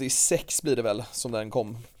 86 blir det väl som den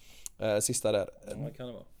kom sista där. Ja, kan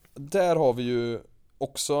det vara. Där har vi ju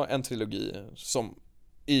också en trilogi som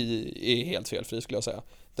är helt felfri, skulle jag säga.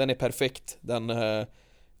 Den är perfekt,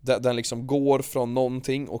 den liksom går från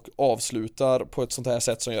någonting och avslutar på ett sånt här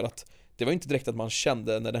sätt som gör att det var inte direkt att man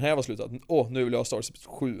kände när den här var slut att nu vill jag ha Star Wars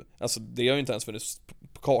 7. Alltså det har ju inte ens funnits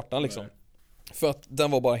på kartan liksom. Nej. För att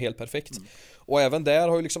den var bara helt perfekt. Och även där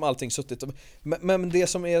har ju liksom allting suttit. Men det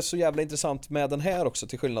som är så jävla intressant med den här också,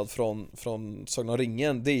 till skillnad från Sagan om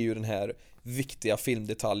ringen, det är ju den här viktiga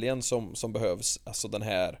filmdetaljen som behövs. Alltså den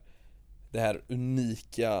här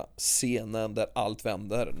unika scenen där allt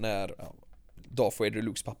vänder när Darth Vader är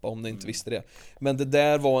Lukes pappa, om ni inte visste det. Men det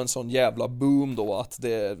där var en sån jävla boom då, att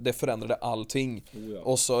det förändrade allting.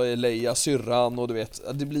 Och så är Leia syrran, och du vet,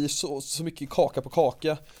 det blir så mycket kaka på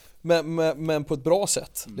kaka. Men på ett bra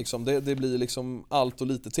sätt liksom. Det blir liksom allt och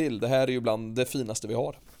lite till. Det här är ju bland det finaste vi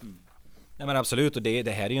har. Ja, men absolut, och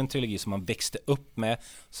det här är ju en trilogi som man växte upp med,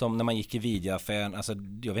 som när man gick i videoaffären, alltså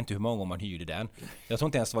jag vet inte hur många gånger man hyrde den. Jag tror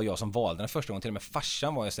inte ens det var jag som valde den första gången, till och med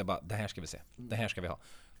farsan var jag så bara, det här ska vi se, det här ska vi ha.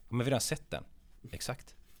 Men vi har redan sett den.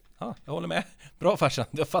 Exakt. Ja, jag håller med. Bra farsan,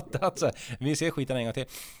 du har fattat. Så vi ser skiten en gång till.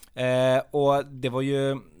 Och det var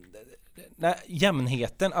ju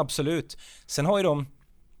jämnheten, absolut. Sen har ju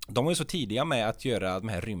de var ju så tidiga med att göra de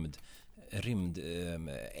här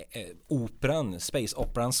operan,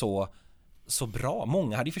 space-operan så bra.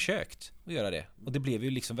 Många hade ju försökt att göra det, och det blev ju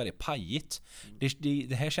liksom väldigt pajigt.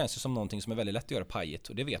 Det här känns ju som någonting som är väldigt lätt att göra pajigt,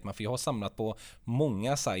 och det vet man, för jag har samlat på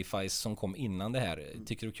många sci-fi som kom innan det här.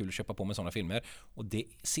 Tycker det är kul att köpa på med sådana filmer, och det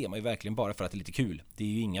ser man ju verkligen bara för att det är lite kul. Det är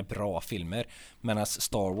ju inga bra filmer, men att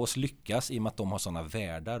Star Wars lyckas i och med att de har sådana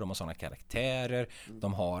världar, de har sådana karaktärer,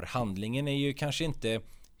 de har, handlingen är ju kanske inte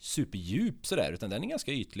superdjup sådär, utan den är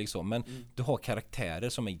ganska ytlig så, men du har karaktärer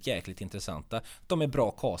som är jäkligt intressanta. De är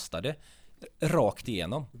bra castade rakt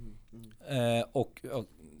igenom. Och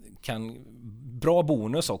kan, bra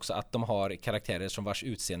bonus också att de har karaktärer som vars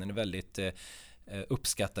utseenden är väldigt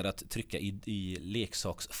uppskattade att trycka i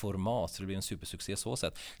leksaksformat, så det blir en supersuccé så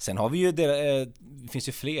sätt. Sen har vi ju det finns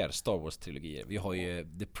ju fler Star Wars trilogier. Vi har ju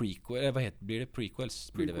the prequel, blir det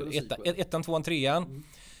prequels? Blir det väl? Ettan, tvåan, trean.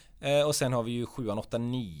 Och sen har vi ju 7, 8,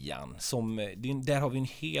 9 som där har vi en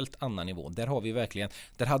helt annan nivå. Där har vi verkligen,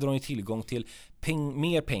 där hade de ju tillgång till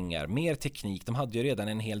mer pengar, mer teknik. De hade ju redan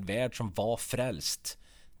en hel värld som var frälst,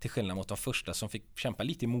 till skillnad mot de första som fick kämpa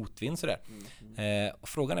lite i motvind sådär. Och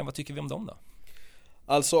frågan är, vad tycker vi om dem då?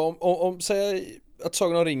 Alltså om säger att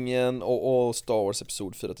Sagan om ringen och Star Wars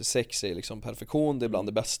Episod 4-6 är liksom perfektion, det är bland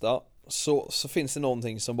det bästa, så finns det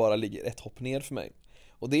någonting som bara ligger ett hopp ner för mig.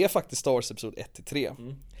 Och det är faktiskt Star Wars Episod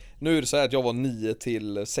 1-3. Nu är det så här att jag var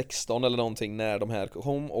 9-16 eller någonting när de här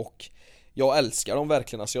kom, och jag älskar dem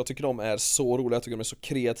verkligen. Alltså jag tycker de är så roliga, jag tycker de är så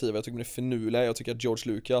kreativa, jag tycker de är finurliga. Jag tycker att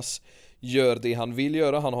George Lucas gör det han vill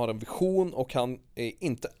göra. Han har en vision, och han är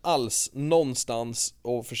inte alls någonstans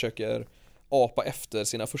och försöker apa efter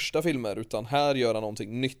sina första filmer, utan här gör han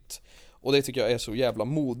någonting nytt. Och det tycker jag är så jävla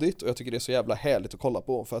modigt, och jag tycker det är så jävla härligt att kolla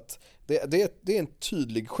på, för att det är en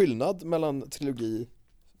tydlig skillnad mellan trilogi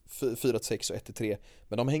 4-6 och 1-3,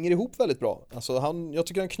 men de hänger ihop väldigt bra. Alltså jag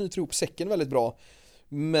tycker han knyter ihop säcken väldigt bra,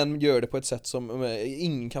 men gör det på ett sätt som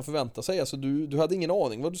ingen kan förvänta sig. Alltså du hade ingen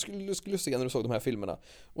aning vad du skulle se när du såg de här filmerna.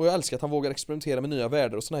 Och jag älskar att han vågar experimentera med nya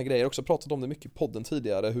världar och såna här grejer. Jag har också pratat om det mycket i podden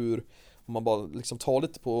tidigare, hur om man bara liksom tar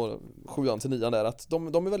lite på 7-9 där, att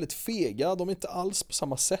de är väldigt fega, de är inte alls på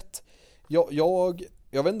samma sätt.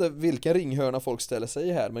 Jag vet inte vilken ringhörna folk ställer sig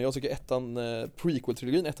i här, men jag tycker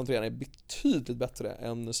prequel-trilogin 1-3 är betydligt bättre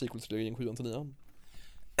än sequel-trilogin 7-9.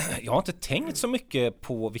 Jag har inte tänkt så mycket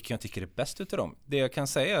på vilken jag tycker är bäst utav dem. Det jag kan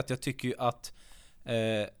säga är att jag tycker att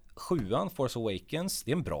 7an, Force Awakens,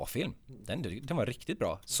 det är en bra film. Den var riktigt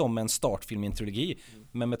bra, som en startfilm i en trilogi.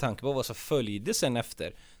 Men med tanke på vad som följde sen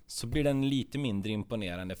efter, så blir den lite mindre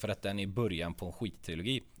imponerande, för att den är början på en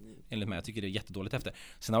skittrilogi. Enligt mig, jag tycker det är jättedåligt efter.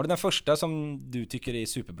 Sen har du den första som du tycker är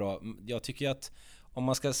superbra. Jag tycker att om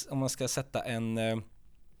man ska sätta en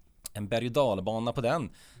berg- och dalbana på den,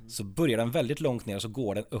 så börjar den väldigt långt ner och så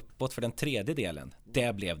går den uppåt för den tredje delen.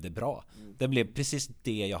 Där blev det bra. Det blev precis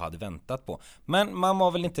det jag hade väntat på. Men man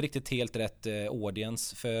var väl inte riktigt helt rätt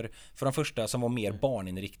audience för de första, som var mer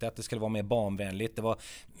barninriktat. Det skulle vara mer barnvänligt. Det var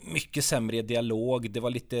mycket sämre dialog. Det var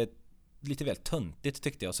lite väl töntigt,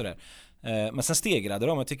 tyckte jag sådär. Men sen stegrade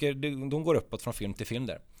de. Jag tycker de går uppåt från film till film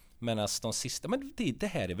där. Medan de sista, men det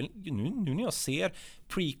här är väl nu när jag ser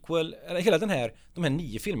prequel, eller hela de här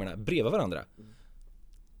 9 filmerna bredvid varandra,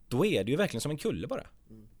 då är det ju verkligen som en kulle bara.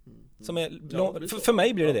 Som är för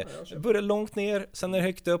mig blir det det. Börjar långt ner, sen är det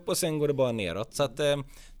högt upp och sen går det bara neråt. Så att det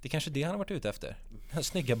är kanske det han har varit ute efter. Den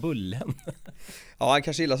snygga bullen. Ja, han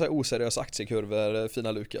kanske gillar så här oseriösa aktiekurvor,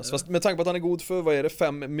 fina Lukas. Fast med tanke på att han är god för, vad är det,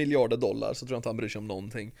 5 miljarder dollar, så tror jag inte han bryr sig om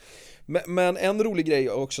någonting. Men en rolig grej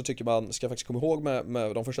jag också tycker man ska faktiskt komma ihåg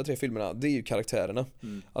med de första 3 filmerna, det är ju karaktärerna.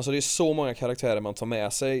 Alltså det är så många karaktärer man tar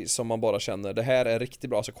med sig som man bara känner, det här är riktigt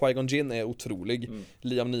bra. Alltså Qui-Gon Jinn är otrolig.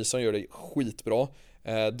 Liam Neeson gör det skitbra.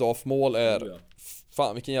 Darth Maul är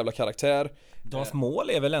fan vilken jävla karaktär. Darth Maul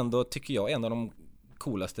är väl ändå, tycker jag, en av de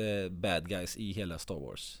coolaste bad guys i hela Star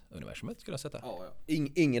Wars-universumet skulle jag sätta.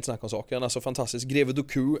 Inget snack om saken, alltså fantastiskt. Greve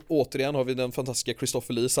Dooku, återigen har vi den fantastiska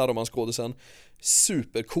Christopher Lee, Saruman-skådisen.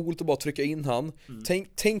 Supercoolt att bara trycka in han.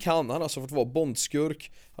 Tänk han har alltså fått vara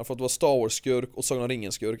Bond-skurk, han har fått vara Star Wars-skurk och Sagan om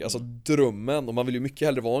ringen-skurk. Alltså drömmen, och man vill ju mycket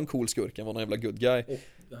hellre vara en cool skurk än vara någon jävla good guy.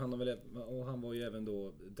 Och han var ju även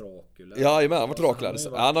då Dracula. Ja, men han var Dracula.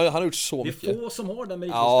 Han har gjort så mycket. Det är få som har den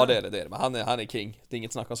meriten. Ja, det är det. Men han är king. Det är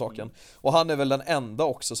inget snack om saken. Och han är väl den enda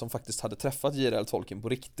också som faktiskt hade träffat J.R.L. Tolkien på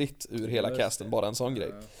riktigt ur hela casten, bara en sån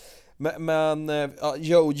grej. Men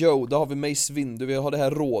då har vi Mace Windu, vi har det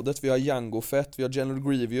här rådet, vi har Jango Fett, vi har General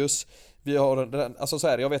Grievous, vi har alltså så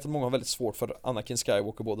här, jag vet att många har väldigt svårt för Anakin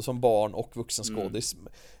Skywalker både som barn och vuxen skådis.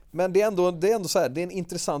 Men det är ändå så här, det är en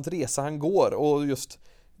intressant resa han går, och just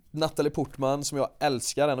Natalie Portman som jag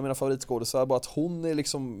älskar, en av mina favoritskådespelare, bara att hon är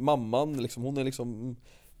liksom mamman, liksom, hon är liksom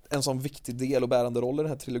en sån viktig del och bärande roll i den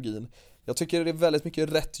här trilogin. Jag tycker det är väldigt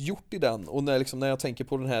mycket rätt gjort i den, och när jag tänker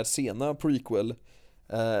på den här sena prequel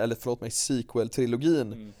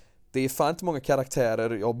sequel-trilogin, det är fan inte många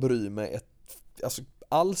karaktärer jag bryr mig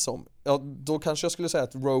alls om. Ja, då kanske jag skulle säga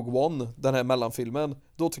att Rogue One, den här mellanfilmen,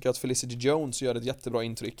 då tycker jag att Felicity Jones gör ett jättebra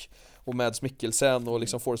intryck, och Mads Mikkelsen och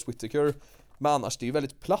liksom Forrest Whitaker. Men annars, det är ju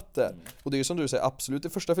väldigt platt där. Och det är ju som du säger, absolut, det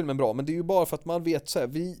första filmen är bra, men det är ju bara för att man vet så här,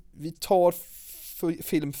 vi tar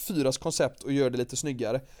film 4:s koncept och gör det lite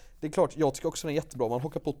snyggare. Det är klart, jag tycker också den är jättebra, man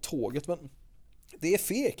hockar på tåget, men det är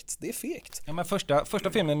fegt. Ja, men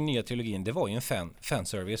första filmen i den nya trilogin, det var ju en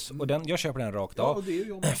fanservice. Och jag köper den rakt av.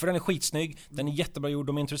 För den är skitsnygg, den är jättebra gjord.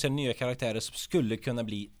 De introducerar nya karaktärer som skulle kunna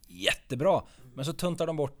bli jättebra. Men så tuntar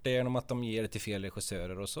de bort det genom att de ger det till fel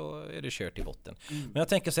regissörer, och så är det kört i botten. Men jag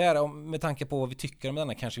tänker så här, med tanke på vad vi tycker om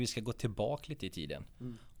denna, kanske vi ska gå tillbaka lite i tiden.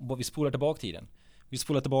 Och vi spolar tillbaka tiden. Vi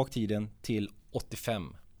spolar tillbaka tiden till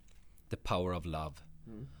 85. The Power of Love.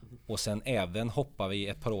 Och sen även hoppar vi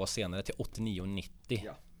ett par år senare till 89 och 90.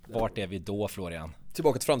 Vart är vi då, Florian?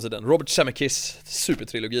 Tillbaka till framtiden. Robert Zemeckis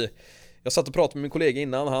supertrilogi. Jag satt och pratade med min kollega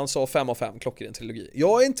innan, han sa 5 av 5 klockor i en trilogi.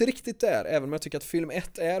 Jag är inte riktigt där, även om jag tycker att film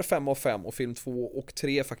 1 är 5 av 5 och film 2 och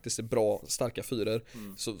 3 faktiskt är bra, starka 4.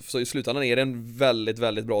 Så i slutändan är det en väldigt,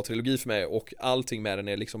 väldigt bra trilogi för mig, och allting med den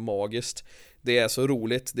är liksom magiskt. Det är så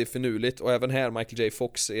roligt, det är finurligt, och även här Michael J.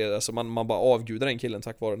 Fox är, alltså man bara avgudar den killen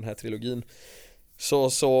tack vare den här trilogin.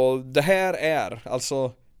 Så det här är,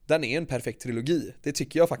 alltså, den är en perfekt trilogi. Det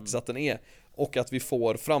tycker jag faktiskt att den är. Och att vi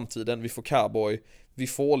får framtiden, vi får cowboy, vi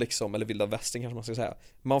får liksom, eller vilda västern kanske man ska säga,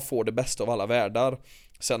 man får det bästa av alla världar.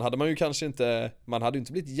 Sen hade man ju kanske inte, man hade ju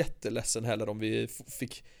inte blivit jätteledsen heller om vi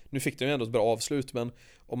nu fick det ju ändå ett bra avslut, men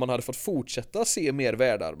om man hade fått fortsätta se mer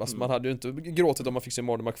världar, alltså man hade ju inte gråtit om man fick se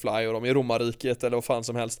Marty McFly och de i romarriket eller vad fan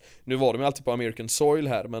som helst. Nu var de ju alltid på American soil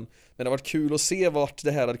här, men det har varit kul att se vart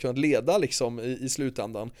det här hade kunnat leda liksom i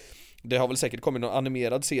slutändan. Det har väl säkert kommit någon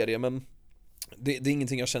animerad serie, men det är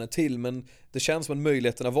ingenting jag känner till, men det känns som att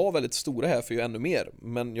möjligheterna var väldigt stora här för ju ännu mer.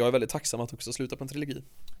 Men jag är väldigt tacksam att också sluta på en trilogi.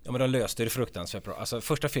 Ja, men de löste det fruktansvärt bra. Alltså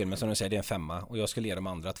första filmen som du säger, det är en 5, och jag skulle ge de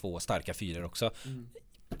andra 2 starka 4 också.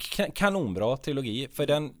 Kanonbra trilogi, för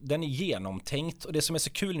den är genomtänkt, och det som är så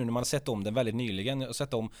kul nu när man har sett om den väldigt nyligen, och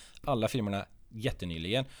sett om alla filmerna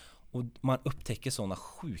jättenyligen, och man upptäcker sådana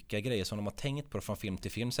sjuka grejer som de har tänkt på från film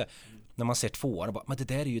till film. Så här, när man ser 2:an och bara, men det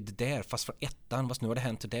där är ju det där, fast från 1:an, fast nu har det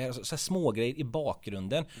hänt det där. Så här små grejer i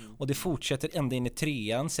bakgrunden. Och det fortsätter ända in i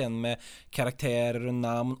 3:an sen med karaktärer och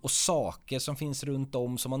namn och saker som finns runt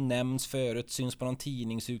om som har nämnts förut, syns på någon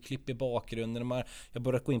tidningsutklipp i bakgrunden. Jag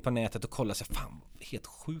börjat gå in på nätet och kolla, så här, fan, helt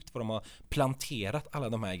sjukt vad de har planterat alla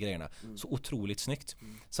de här grejerna. Så otroligt snyggt.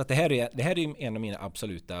 Så att det här är en av mina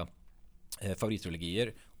absoluta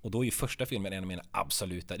favorittrilogier. Och då är ju första filmen en av mina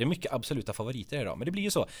absoluta, det är mycket absoluta favoriter idag, men det blir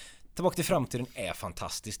ju så. Tillbaka till framtiden är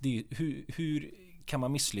fantastiskt. Det är ju, hur kan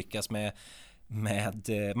man misslyckas med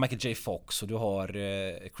Michael J. Fox, och du har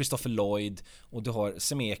Christopher Lloyd, och du har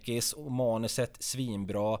Zemeckis, och manuset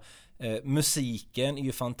svinbra. Musiken är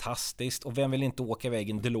ju fantastiskt, och vem vill inte åka iväg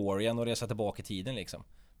en DeLorean och resa tillbaka i tiden liksom?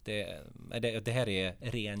 Det här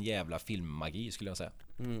är ren jävla filmmagi skulle jag säga.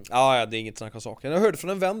 Ja, det är inget snack om saken. Jag hörde från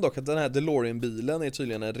en vän dock att den här DeLorean-bilen är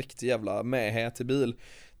tydligen en riktig jävla mähä till bil.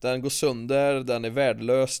 Den går sönder, den är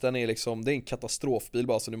värdelös, den är liksom, det är en katastrofbil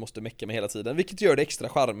bara som du måste mecka med hela tiden. Vilket gör det extra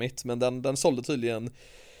charmigt, men den sålde tydligen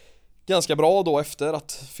ganska bra då efter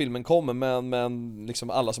att filmen kom, men liksom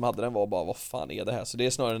alla som hade den var bara, vad fan är det här? Så det är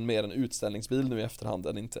snarare mer en utställningsbil nu i efterhand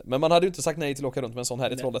än inte. Men man hade ju inte sagt nej till att åka runt med en sån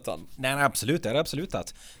här i Trollhättan. Nej, absolut, det är absolut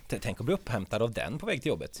att tänk att bli upphämtad av den på väg till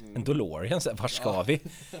jobbet. En DeLorean, var ska vi?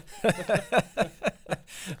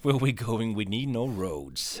 Where we going, we need no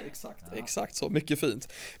roads. Exakt så, mycket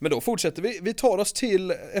fint. Men då fortsätter vi tar oss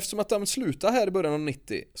till, eftersom att de slutar här i början av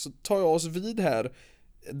 90, så tar jag oss vid här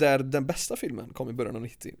där den bästa filmen kom i början av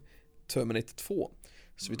 90, Terminator 2.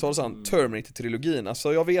 Så vi tar oss an Terminator-trilogin.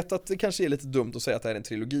 Alltså jag vet att det kanske är lite dumt att säga att det är en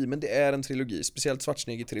trilogi, men det är en trilogi, speciellt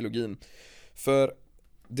Schwarzenegger-trilogin. För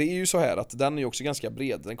det är ju så här att den är ju också ganska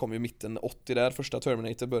bred. Den kom ju mitten 80 där, första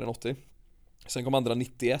Terminator början 80. Sen kom andra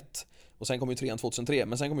 91 och sen kom ju trean 2003,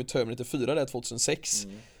 men sen kom ju Terminator 4 där 2006.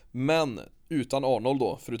 Men utan Arnold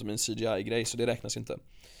då, förutom en CGI-grej, så det räknas inte.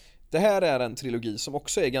 Det här är en trilogi som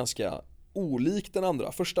också är ganska olik den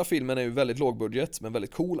andra. Första filmen är ju väldigt lågbudget men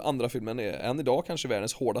väldigt cool. Andra filmen är än idag kanske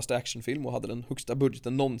världens hårdaste actionfilm och hade den högsta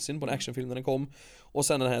budgeten någonsin på en actionfilm när den kom. Och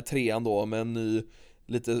sen den här trean då med en ny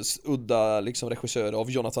lite udda liksom regissör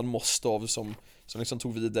av Jonathan Mostow som liksom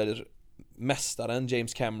tog vidare mästaren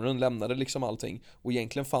James Cameron, lämnade liksom allting. Och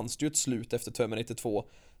egentligen fanns det ju ett slut efter Terminator 2.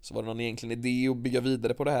 Så var det någon egentligen idé att bygga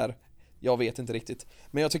vidare på det här. Jag vet inte riktigt.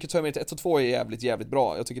 Men jag tycker Terminator 1 och 2 är jävligt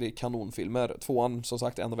bra. Jag tycker det är kanonfilmer. Tvåan, som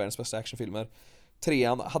sagt, en av världens bästa actionfilmer.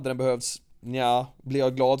 Trean, hade den behövts, blir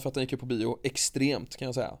jag glad för att den gick upp på bio. Extremt, kan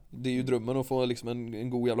jag säga. Det är ju drömmen att få liksom en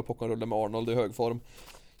god jävla popcornrulle med Arnold i hög form.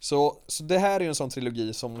 Så det här är ju en sån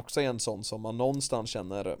trilogi som också är en sån som man någonstans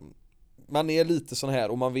känner, man är lite sån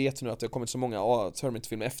här, och man vet nu att det har kommit så många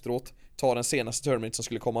Terminator-filmer efteråt. Ta den senaste Terminator som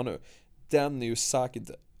skulle komma nu. Den är ju sagd,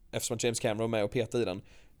 eftersom James Cameron var med och petade i den,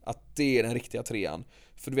 att det är den riktiga trean.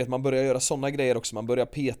 För du vet, man börjar göra såna grejer också. Man börjar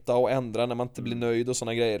peta och ändra när man inte blir nöjd och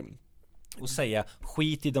såna grejer. Och säga,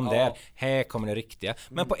 skit i dem där, här kommer det riktiga.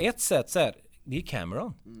 Men på ett sätt så här, det är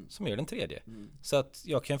Cameron som gör den tredje. Så att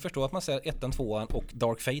jag kan förstå att man säger ettan, tvåan och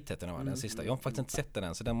Dark Fate heter den sista. Jag har faktiskt inte sett den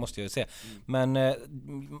än, så den måste jag ju se. Men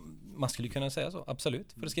man skulle kunna säga så,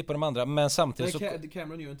 absolut. För att skippa de andra. Men samtidigt så...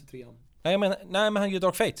 Cameron gör inte trean. Nej, men han gör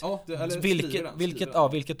Dark Fate. Ja,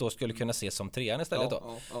 vilket då skulle kunna ses som trean istället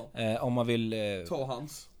då. Om man vill... ta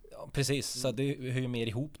hans. Ja, precis, så det hör ju mer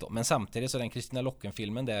ihop då. Men samtidigt så den Christina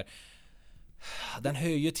Locken-filmen där, den hör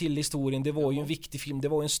ju till historien. Det var ju en viktig film, det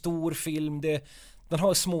var en stor film. Den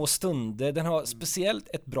har små stunder, den har speciellt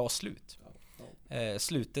ett bra slut.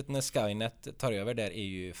 Slutet när Skynet tar över där är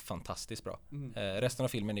ju fantastiskt bra. Resten av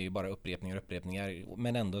filmen är ju bara upprepningar,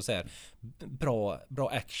 men ändå så här bra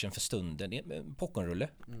action för stunden, popcornrulle.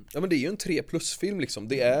 Ja, men det är ju en 3+-film liksom.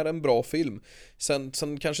 Det är en bra film. Sen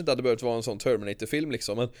kanske inte hade behövt vara en sån Terminator-film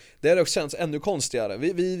liksom, men det är också känns ännu konstigare.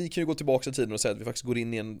 Vi kan ju gå tillbaka i tiden och säga att vi faktiskt går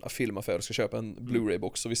in i en filmaffär och ska köpa en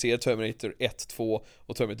Blu-ray-box, och vi ser Terminator 1, 2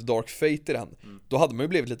 och Terminator Dark Fate i den. Då hade man ju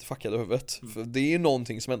blivit lite fuckad i huvudet. För det är ju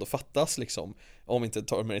någonting som ändå fattas liksom, om inte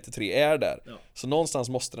Terminator 3 är där. Så någonstans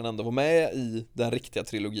måste den ändå vara med i den riktiga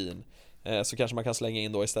trilogin. Så kanske man kan slänga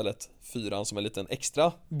in då istället 4 som en liten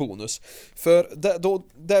extra bonus. För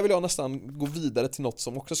där vill jag nästan gå vidare till något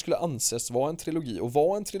som också skulle anses vara en trilogi. Och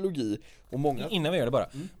vara en trilogi. Och många... Innan vi gör det bara,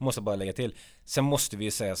 måste bara lägga till. Sen måste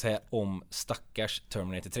vi säga så här om stackars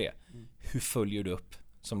Terminator 3. Hur följer du upp,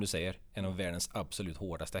 som du säger, en av världens absolut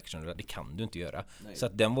hårdaste action? Det kan du inte göra. Nej. Så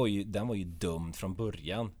att den var ju dömd från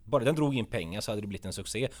början. Bara den drog in pengar så hade det blivit en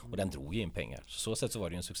succé. Och den drog in pengar. Så sätt så var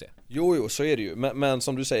det ju en succé. Jo, så är det ju. Men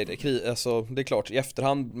som du säger, det är klart, i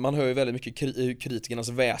efterhand, man hör ju väldigt mycket kritikernas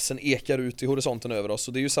väsen ekar ut i horisonten över oss.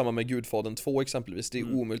 Och det är ju samma med Gudfadern 2 exempelvis. Det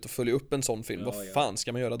är omöjligt att följa upp en sån film. Vad fan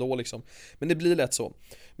ska man göra då liksom? Men det blir lätt så.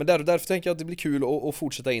 Men därför tänker jag att det blir kul att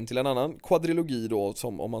fortsätta in till en annan kvadrilogi då,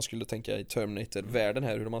 som om man skulle tänka i Terminator-världen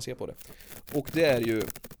här, hur man ser på det. Och det är ju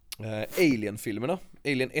Alien-filmerna.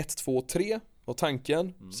 Alien 1, 2, 3 var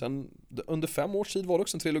tanken. Sen under 5 års tid var det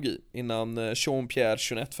också en trilogi innan Jean-Pierre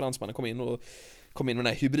Jeunet, fransmannen, kom in med den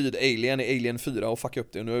här hybrid-alien i Alien 4 och fucka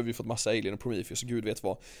upp det. Och nu har vi fått massa Alien och Prometheus och gud vet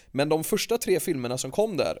vad. Men de första 3 filmerna som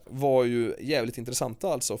kom där var ju jävligt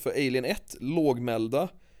intressanta alltså. För Alien 1, lågmälda,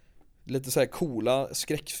 lite så här coola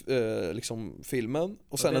skräck liksom filmen,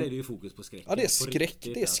 och sen där är det ju fokus på skräck. Ja, det är skräck,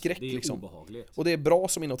 det är skräck det är liksom. Obehagligt. Och det är bra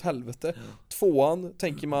som inåt helvete. 2:an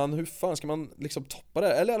tänker man, hur fan ska man liksom toppa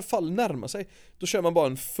det? Eller i alla fall närma sig. Då kör man bara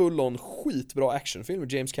en full-on skitbra actionfilm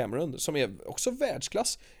med James Cameron som är också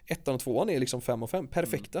världsklass. 1:an och 2:an är liksom 5 av 5,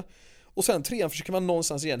 perfekta. Och sen 3 försöker man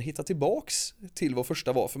någonstans igen hitta tillbaks till vad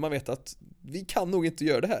första var, för man vet att vi kan nog inte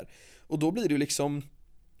göra det här. Och då blir det ju liksom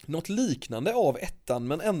något liknande av 1,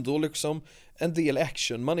 men ändå liksom en del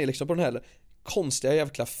action. Man är liksom på den här konstiga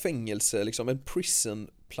jävla fängelse, liksom en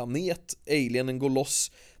prison-planet. Alienen går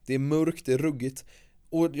loss, det är mörkt, det är ruggigt.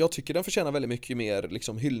 Och jag tycker den förtjänar väldigt mycket mer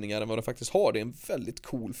liksom hyllningar än vad den faktiskt har. Det är en väldigt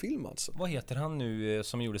cool film alltså. Vad heter han nu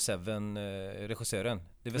som gjorde Seven, regissören?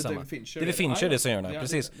 Det är väl samma. David Fincher. Det är Fincher det som gör den, Ja,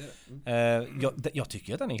 precis. Jag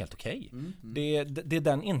tycker att den är helt okej. Det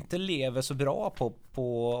den inte lever så bra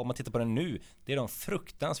på om man tittar på den nu, det är de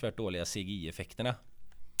fruktansvärt dåliga CGI-effekterna.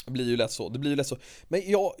 Det blir ju lätt så. Men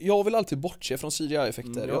jag vill alltid bortse från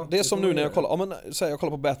CGI-effekter. Det är som nu när jag kollar, jag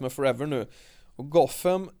kollar på Batman Forever nu. Och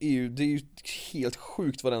Gotham det är ju helt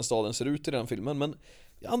sjukt vad den staden ser ut i den filmen. Men å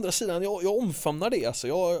andra sidan, jag omfamnar det alltså.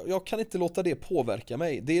 Jag kan inte låta det påverka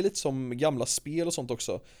mig. Det är lite som gamla spel och sånt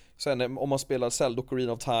också. Sen om man spelar Zelda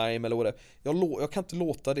Ocarina of Time eller vad det är. Jag kan inte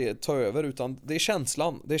låta det ta över, utan det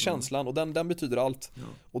är känslan. Och den betyder allt.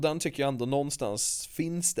 Och den tycker jag ändå någonstans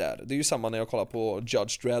finns där. Det är ju samma när jag kollar på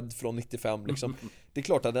Judge Dredd från 95 liksom. Det är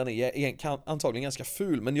klart att den är antagligen ganska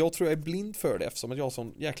ful, men jag tror jag är blind för det eftersom jag har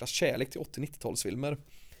sån jäkla kärlek till 80-90-talsfilmer.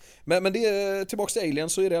 Men det är tillbaks till Alien,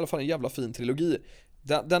 så är det i alla fall en jävla fin trilogi.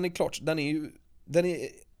 Den är klart, den är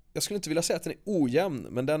jag skulle inte vilja säga att den är ojämn,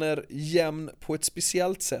 men den är jämn på ett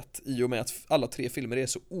speciellt sätt i och med att alla 3 filmer är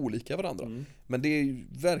så olika varandra. Men det är ju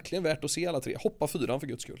verkligen värt att se alla 3. Hoppa 4 för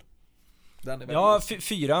guds skull. Ja,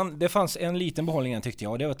 4, det fanns en liten behållning tyckte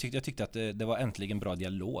jag. Jag tyckte att det var äntligen bra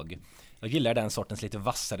dialog. Jag gillar den sortens lite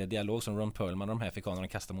vassare dialog som Ron Perlman och de här afrikanerna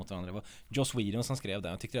kastar mot varandra. Det var Joss Whedon som skrev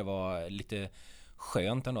den. Jag tyckte det var lite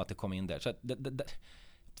skönt ändå att det kom in där. Så att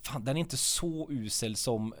fan, den är inte så usel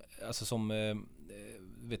som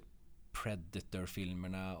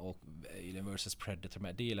Predator-filmerna och Alien vs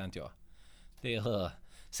Predator. Det gillar inte jag. Det är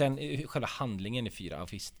sen själva handlingen i 4,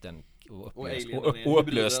 visst, den och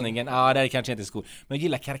upplösningen. Ja, det är kanske inte så cool. Men jag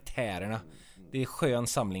gillar karaktärerna. Det är skön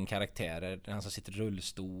samling karaktärer. Han som sitter i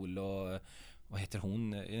rullstol och vad heter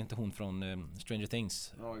hon? Är det inte hon från Stranger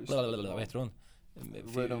Things? Vad heter hon?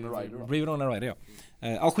 Winona Ryder, ja.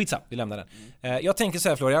 Ja, skitsa, vi lämnar den. Jag tänker så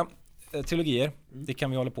här, Florian. Trilogier, det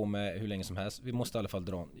kan vi hålla på med hur länge som helst. Vi måste i alla fall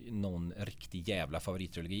dra någon riktig jävla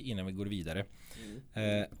favorittrilogi innan vi går vidare.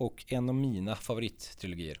 Och en av mina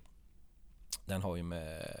favorittrilogier, den har ju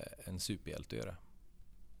med en superhjälte att göra.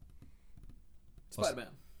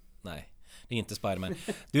 Spider-Man. Nej, det är inte Spider-Man.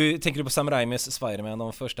 Du tänker på Sam Raimis Spider-Man,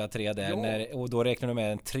 de första 3 där, och då räknar du med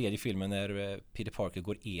den 3:e filmen när Peter Parker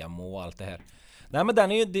går emo och allt det här. Nej, men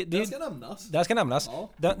den är ju den ska nämnas.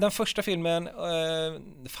 Ja. Den första filmen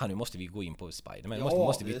fan, nu måste vi gå in på Spider-Man.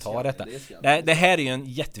 Måste vi ta detta. Det här är ju en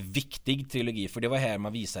jätteviktig trilogi, för det var här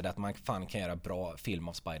man visade att man fan kan göra bra film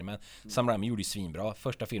av Spider-Man. Sam Raimi gjorde ju svinbra.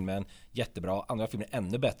 Första filmen jättebra, andra filmen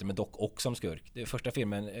ännu bättre med Doc Ock som skurk. Det första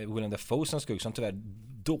filmen Willem Dafoe som skurk, som tyvärr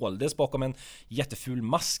doldes bakom en jätteful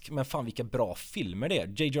mask, men fan vilka bra filmer det är.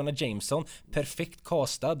 J. Jonah Jameson, perfekt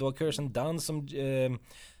castad. Då har Kirsten Dunst som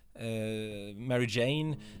Mary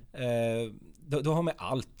Jane, då har med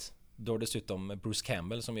allt. Då dessutom Bruce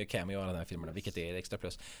Campbell som gör cameo i alla de här filmerna, vilket är extra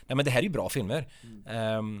plus. Nej, men det här är ju bra filmer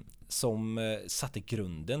som satte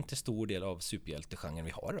grunden till stor del av superhjältegenren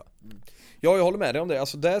vi har då. Ja, jag håller med dig om det.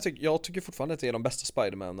 Alltså, jag tycker fortfarande att det är de bästa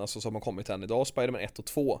Spider-Man alltså, som har kommit än idag. Spider-Man 1 och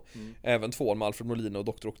 2. Även 2 med Alfred Molina och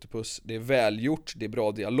Dr. Octopus. Det är välgjort, det är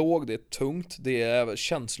bra dialog, det är tungt, det är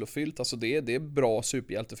känslofyllt. Alltså det är bra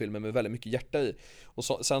superhjältefilmer med väldigt mycket hjärta i. Och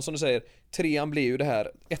sen som du säger, 3:an blir ju det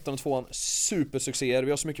här, 1:an och 2:an supersuccéer. Vi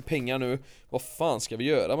har så mycket pengar nu. Vad fan ska vi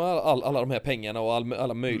göra med alla de här pengarna och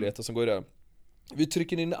alla möjligheter som går i det? Vi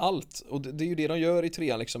trycker in allt, och det är ju det de gör i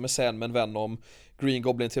 3:an liksom, med Sandman, Venom, Green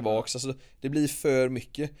Goblin tillbaks. Alltså, det blir för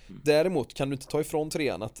mycket. Däremot kan du inte ta ifrån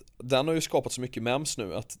 3:an att den har ju skapat så mycket memes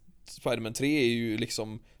nu att Spider-Man 3 är ju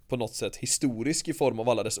liksom på något sätt historisk i form av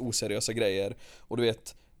alla dess oseriösa grejer. Och du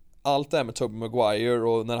vet, allt det här med Tobey Maguire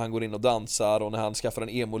och när han går in och dansar och när han skaffar en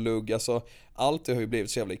emo-lugg, alltså allt det har ju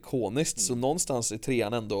blivit så jävla ikoniskt. Så någonstans i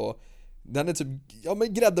 3:an ändå, den är typ, ja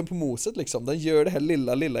men grädden på moset liksom. Den gör det här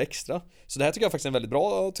lilla extra. Så det här tycker jag faktiskt är en väldigt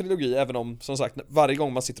bra trilogi. Även om, som sagt, varje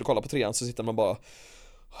gång man sitter och kollar på 3:an så sitter man bara,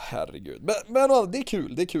 herregud. Men det är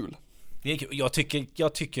kul, det är kul.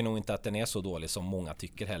 Jag tycker nog inte att den är så dålig som många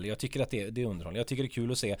tycker heller. Jag tycker att det är underhållande. Jag tycker det är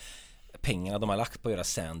kul att se pengarna de har lagt på att göra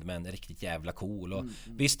Sandman riktigt jävla cool. Och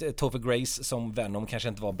visst, Topher Grace som Venom kanske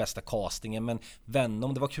inte var bästa castingen, men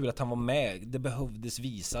Venom, det var kul att han var med. Det behövdes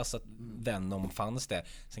visas att Venom fanns där.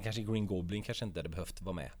 Sen kanske Green Goblin kanske inte hade behövt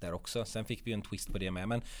vara med där också. Sen fick vi en twist på det med,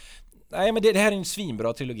 men Nej, men det här är en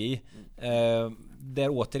svinbra trilogi. Där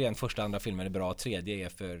återigen första och andra filmen är bra, tredje är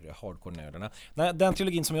för hardcore-nördarna. Den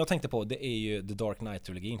trilogin som jag tänkte på, det är ju The Dark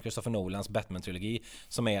Knight-trilogin, Christopher Nolans Batman-trilogi,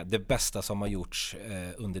 som är det bästa som har gjorts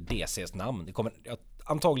under DCs namn. Det kommer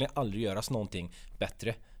antagligen aldrig göras någonting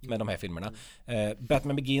bättre med de här filmerna.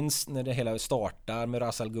 Batman Begins, när det hela startar med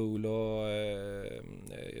Ra's al Ghul och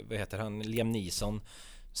vad heter han, Liam Neeson,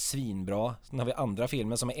 svinbra. Sen har vi andra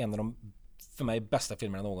filmen som är en av de för mig bästa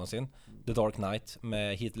filmerna någonsin, The Dark Knight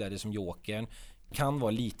med Heath Ledger som Jokern. Kan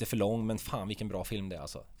vara lite för lång, men fan vilken bra film det är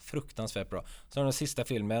alltså. Fruktansvärt bra. Så den sista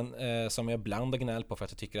filmen som jag ibland har gnällt på för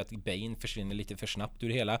att jag tycker att Bane försvinner lite för snabbt ur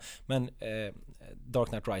det hela. Men Dark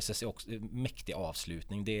Knight Rises är också mäktig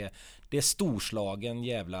avslutning. Det är storslagen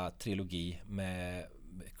jävla trilogi med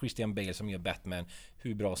Christian Bale som gör Batman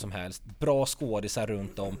hur bra som helst. Bra skådisar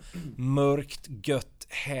runt om. Mörkt, gött,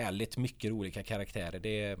 härligt, mycket olika karaktärer.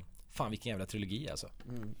 Det är fan vilken jävla trilogi alltså.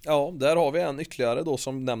 Ja, där har vi en ytterligare då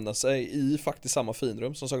som nämner sig i faktiskt samma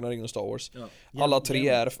finrum som Sagan om ringen och Star Wars. Alla tre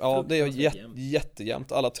är, det är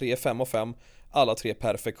jättejämnt. Alla tre är 5 av 5. Alla tre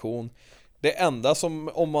perfektion. Det enda som,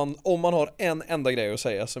 om man har en enda grej att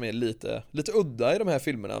säga som är lite udda i de här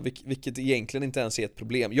filmerna, vilket egentligen inte ens är ett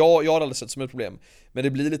problem. Jag har aldrig sett som ett problem, men det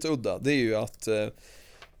blir lite udda. Det är ju att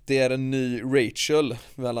det är en ny Rachel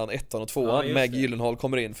mellan 1 och 2. Maggie Gyllenhaal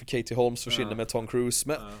kommer in för Katie Holmes försvinner med Tom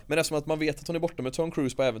Cruise. Men eftersom att man vet att hon är borta med Tom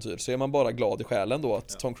Cruise på äventyr, så är man bara glad i själen då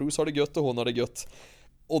att Tom Cruise har det gött och hon har det gött.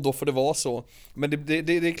 Och då får det vara så. Men det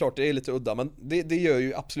är klart, det är lite udda, men det gör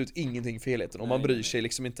ju absolut ingenting för helheten. Och man bryr sig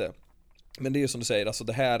liksom inte. Men det är ju som du säger, alltså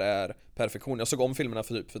det här är perfektion. Jag såg om filmerna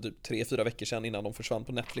för typ 3-4 veckor sedan innan de försvann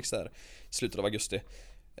på Netflix där slutet av augusti.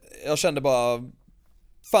 Jag kände bara,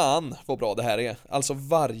 fan vad bra det här är. Alltså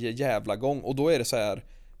varje jävla gång. Och då är det så här,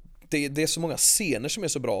 det är så många scener som är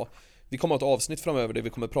så bra. Vi kommer att ha ett avsnitt framöver där vi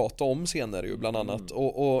kommer prata om scener ju bland annat.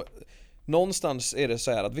 Och någonstans är det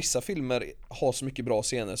så här att vissa filmer har så mycket bra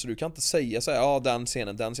scener så du kan inte säga så här, ja den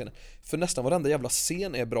scenen. För nästan varenda jävla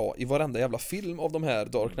scen är bra i varenda jävla film av de här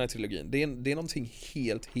Dark Knight-trilogin. Det är någonting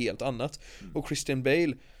helt annat. Och Christian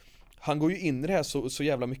Bale, han går ju in i det här så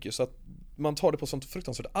jävla mycket så att man tar det på sånt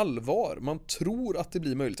fruktansvärt allvar. Man tror att det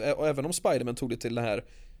blir möjligt. Och även om Spider-Man tog det till det här,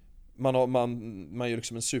 man gör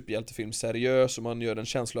liksom en superhjältefilm seriös och man gör den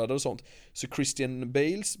känsloladdad och sånt. Så Christian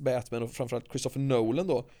Bales Batman och framförallt Christopher Nolan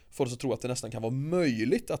då får oss att tro att det nästan kan vara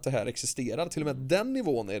möjligt att det här existerar. Till och med den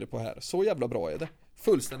nivån är det på här. Så jävla bra är det.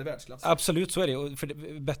 Fullständig världsklass. Absolut, så är det. Och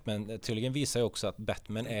för Batman-trilogin visar ju också att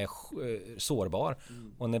Batman är sårbar.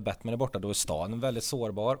 Och när Batman är borta då är staden väldigt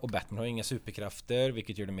sårbar. Och Batman har inga superkrafter,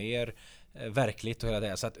 vilket gör det mer verkligt och hela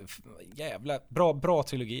det. Så att jävla bra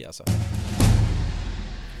trilogi alltså.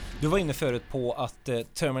 Du var inne förut på att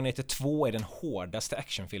Terminator 2 är den hårdaste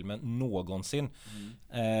actionfilmen någonsin.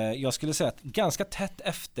 Jag skulle säga att ganska tätt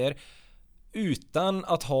efter, utan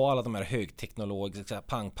att ha alla de här högteknologiska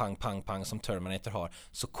pang som Terminator har,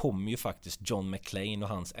 så kommer ju faktiskt John McClane och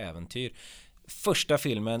hans äventyr. Första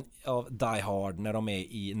filmen av Die Hard när de är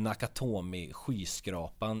i Nakatomi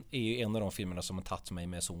skyskrapan är ju en av de filmerna som har tagit mig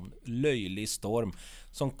med sån löjlig storm.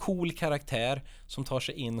 Som cool karaktär som tar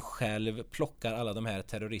sig in själv, plockar alla de här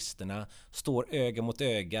terroristerna, står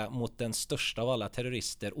öga mot den största av alla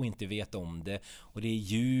terrorister och inte vet om det. Och det är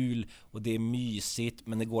jul och det är mysigt,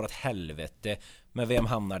 men det går åt helvete. Men vem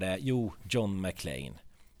hamnar det? Jo, John McClane.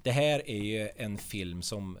 Det här är ju en film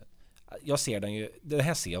som jag ser den ju, det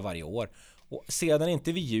här ser jag varje år. Och ser den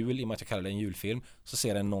inte vid jul, i och med att jag kallar det en julfilm, så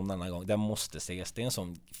ser den någon annan gång. Den måste ses. Det är en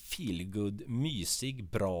sån feelgood, mysig,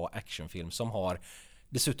 bra actionfilm som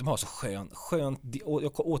dessutom har så skönt, och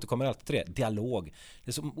jag återkommer alltid till det, dialog. Det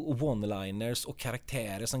är som one-liners och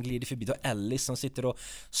karaktärer som glider förbi. Du har Ellis som sitter och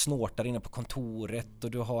snortar inne på kontoret,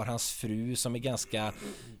 och du har hans fru som är ganska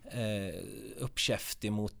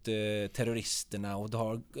uppkäftig mot terroristerna, och du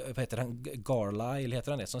har, vad heter han, Carlisle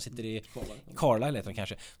heter han det, som sitter i Carlisle heter han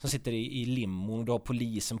kanske, som sitter i limon, och du har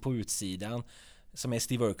polisen på utsidan som är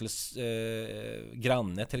Steve Urkels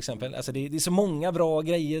granne till exempel. Alltså det är så många bra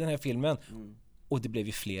grejer i den här filmen. Och det blev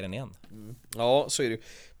ju fler än en. Ja, så är det ju.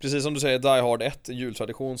 Precis som du säger, Die Hard 1 är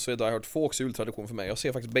jultradition, så är Die Hard 2 också jultradition för mig. Jag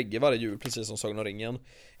ser faktiskt bägge varje jul, precis som Sagan om ringen.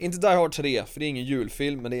 Inte Die Hard 3, för det är ingen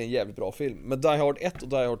julfilm, men det är en jävligt bra film. Men Die Hard 1 och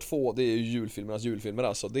Die Hard 2, det är ju julfilmernas julfilmer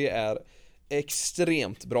alltså. Det är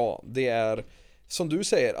extremt bra. Det är, som du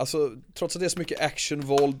säger, alltså trots att det är så mycket action,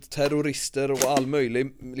 våld, terrorister och all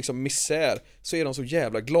möjlig liksom misär, så är de så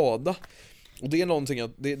jävla glada. Och det är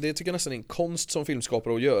någonting det tycker jag nästan är en konst som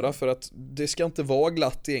filmskapare att göra, för att det ska inte vara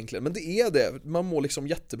glatt egentligen, men det är det. Man mår liksom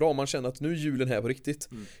jättebra om man känner att nu är julen här på riktigt.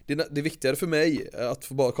 Det är viktigare för mig att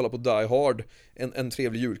få bara kolla på Die Hard en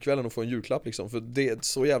trevlig julkväll än att få en julklapp liksom, för det är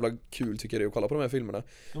så jävla kul tycker jag det är att kolla på de här filmerna.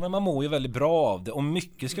 Ja, men man mår ju väldigt bra av det, och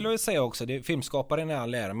mycket skulle jag säga också, det är filmskaparen är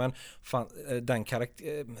all ära, men fan, den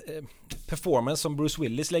performance som Bruce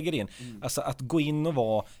Willis lägger in, alltså att gå in och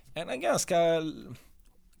vara en ganska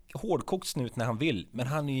hårdkokt snut när han vill, men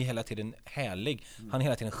han är ju hela tiden härlig, han är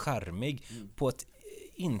hela tiden charmig på ett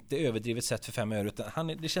inte överdrivet sätt för 5 öre,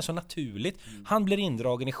 utan det känns så naturligt. Han blir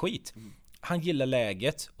indragen i skit. Han gillar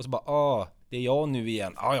läget och så bara, det är jag nu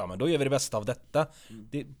igen. Ja, men då gör vi det bästa av detta.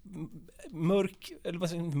 Det är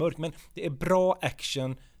mörk, men det är bra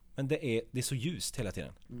action, men det är så ljust hela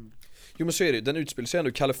tiden. Jo, men så är det. Den utspelar sig ändå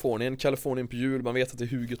i Kalifornien på jul, man vet att det är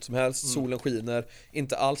hur gött som helst, solen skiner,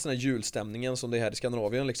 inte alls den här julstämningen som det är här i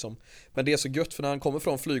Skandinavien liksom. Men det är så gött, för när han kommer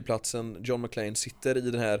från flygplatsen, John McClane sitter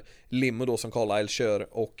i den här limo då som Carlisle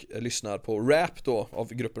kör och lyssnar på rap då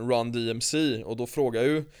av gruppen Run DMC, och då frågar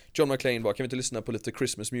ju John McClane bara, kan vi inte lyssna på lite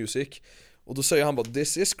Christmas music? Och då säger han bara,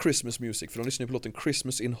 this is Christmas music, för de lyssnar på låten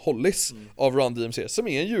Christmas in Hollis av Run DMC, som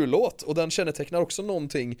är en jullåt, och den kännetecknar också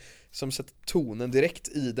någonting som sätter tonen direkt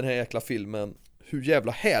i den här jäkla filmen, hur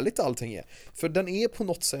jävla härligt allting är. För den är på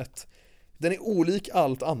något sätt, den är olik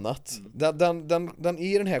allt annat. Den är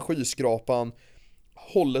i den här skyskrapan,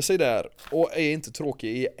 håller sig där och är inte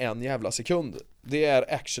tråkig i en jävla sekund. Det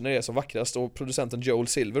är action när det är som vackrast, och producenten Joel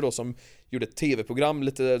Silver då, som gjorde ett tv-program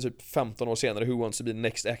lite typ 15 år senare, Who Wants to be the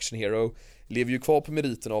Next Action Hero, lever ju kvar på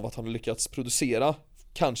meriten av att han har lyckats producera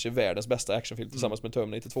kanske världens bästa actionfilm tillsammans med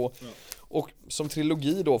Terminator 2. Och som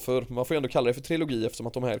trilogi då, för man får ju ändå kalla det för trilogi eftersom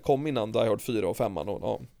att de här kom innan Die Hard 4 och 5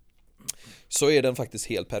 och så är den faktiskt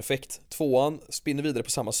helt perfekt. 2:an spinner vidare på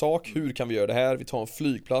samma sak. Hur kan vi göra det här? Vi tar en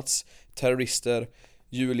flygplats, terrorister,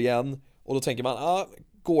 jul igen, och då tänker man,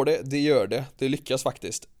 går det? Det gör det. Det lyckas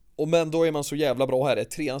faktiskt. Men då är man så jävla bra här. I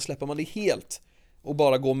 3:an släpper man det helt och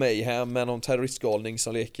bara går mayhem med någon terroristgalning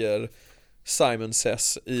som leker Simon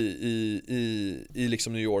Says i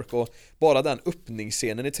liksom New York, och bara den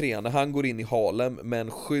öppningsscenen i 3:an när han går in i Harlem med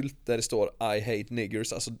en skylt där det står I hate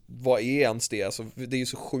niggers, alltså vad är ens det? Alltså, det är ju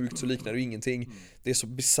så sjukt, så liknar det ju ingenting. Det är så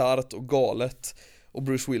bizarrt och galet, och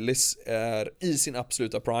Bruce Willis är i sin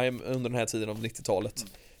absoluta prime under den här tiden av 90-talet.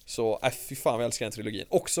 Så fy fan, jag älskar den trilogin.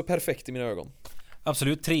 Också perfekt i mina ögon.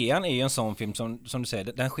 Absolut, 3:an är ju en sån film som du säger,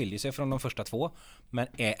 den skiljer sig från de första 2, men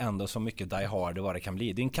är ändå så mycket Die Hard vad det kan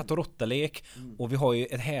bli. Det är en katt och råttalek, och vi har ju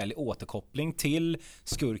en härlig återkoppling till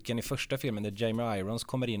skurken i första filmen där Jeremy Irons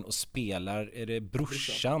kommer in och spelar, är det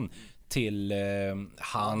brorsan till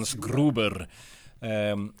Hans Gruber.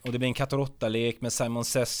 Och det blir en katt och råttalek med Simon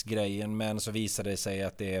Says-grejen, men så visar det sig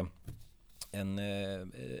att det är en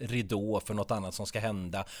ridå för något annat som ska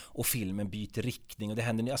hända, och filmen byter riktning, och det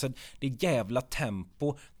händer, alltså det är jävla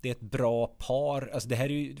tempo, det är ett bra par, alltså det här är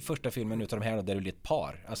ju första filmen utav de här där det är ett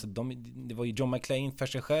par, alltså det var ju John McClane för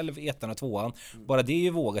sig själv i 1:an och 2:an, bara det är ju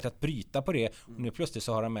vågat att bryta på det, och nu plötsligt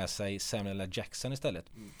så har han med sig Samuel L. Jackson istället,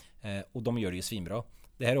 och de gör det ju svinbra.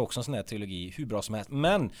 Det här är också en sån här trilogi, hur bra som helst,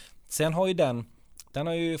 men sen har ju den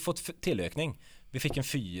har ju fått tillökning. Vi fick en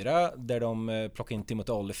 4 där de plockade in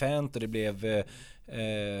Timothy Olyphant, och det blev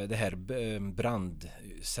det här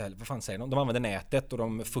vad fan säger de använder nätet och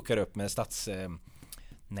de fuckar upp med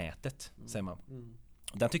stadsnätet, säger man.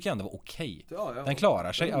 Den tycker jag ändå var okej. Den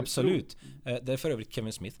klarar sig, absolut. Det är för övrigt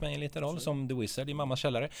Kevin Smith med en liten roll som The Wizard i mammas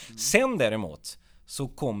källare. Sen däremot så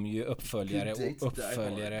kom ju uppföljare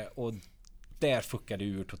och där fuckade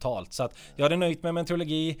det ur totalt. Så att jag hade nöjt mig med en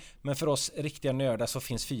trilogi, men för oss riktiga nördar så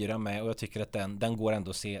finns 4 med, och jag tycker att den går ändå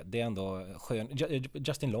att se. Det är ändå skön.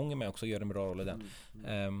 Justin Long är med också och gör en bra roll i den.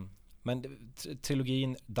 Men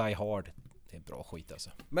trilogin Die Hard, det är bra skit alltså.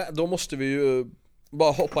 Men då måste vi ju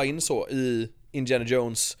bara hoppa in så i Indiana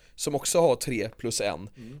Jones, som också har 3+1,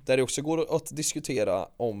 där det också går att diskutera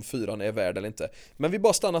om 4:an är värd eller inte. Men vi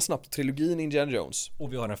bara stannar snabbt trilogin Indiana Jones.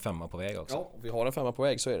 Och vi har en 5 på väg också. Ja, vi har en 5 på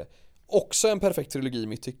väg, så är det. Också en perfekt trilogi i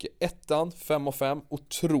mitt tycke. 1:an, 5 och 5,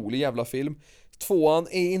 otrolig jävla film. 2:an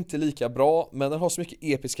är inte lika bra, men den har så mycket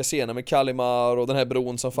episka scener med Kalimar och den här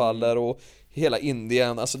bron som faller och hela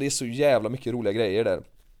Indien. Alltså det är så jävla mycket roliga grejer där.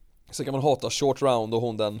 Så kan man hata Short Round och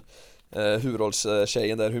hon den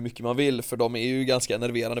huvudrollstjejen där hur mycket man vill, för de är ju ganska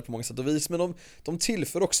nerverande på många sätt och vis, men de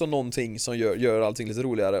tillför också någonting som gör allting lite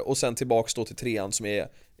roligare. Och sen tillbaks då till 3:an som är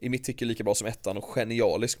i mitt tycke lika bra som 1:an och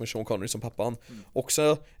genialisk med Sean Connery som pappan.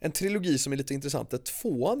 Också en trilogi som är lite intressant, där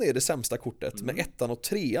 2:an är det sämsta kortet, men 1:an och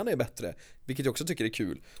 3:an är bättre, vilket jag också tycker är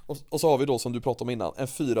kul. Och så har vi då, som du pratade om innan, en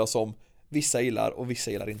 4 som vissa gillar och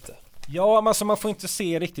vissa gillar inte. Ja, men alltså man får inte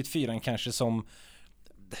se riktigt 4 kanske som...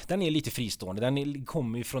 Den är lite fristående.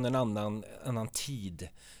 Kommer ju från en annan tid.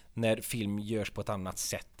 När film görs på ett annat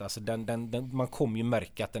sätt. Alltså man kommer ju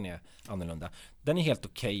märka att den är annorlunda. Den är helt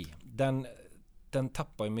okej. Den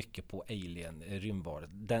tappar ju mycket på Alien, rymdvaror.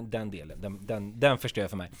 Den delen. Den förstör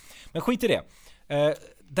för mig. Men skit i det.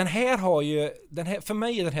 Den här har ju... för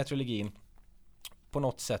mig är den här trilogin på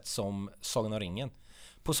något sätt som Sagan om ringen.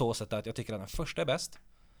 På så sätt att jag tycker att den första är bäst.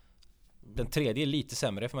 Den tredje är lite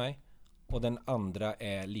sämre för mig. Och den andra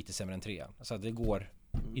är lite sämre än 3. Så att det går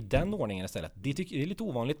i den ordningen istället. Det är lite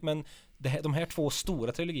ovanligt, men de här 2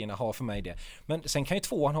 stora trilogierna har för mig det. Men sen kan ju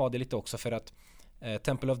 2:an ha det lite också för att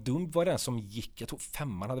Temple of Doom var den som gick. Jag tror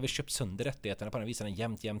 5:an hade väl köpt sönder rättigheterna på den, visade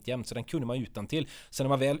den jämt. Så den kunde man utan till. Sen när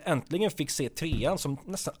man väl äntligen fick se 3:an som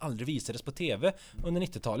nästan aldrig visades på tv under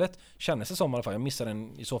 90-talet, kändes det som i alla fall. Jag missade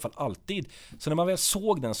den i så fall alltid. Så när man väl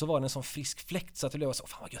såg den så var den en sån frisk fläkt så att det blev så,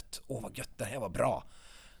 fan vad gött, det här var bra.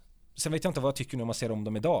 Sen vet jag inte vad jag tycker när man ser om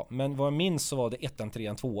dem idag. Men vad jag minns så var det 1:an,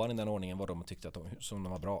 3:an, 2:an i den ordningen vad de tyckte att de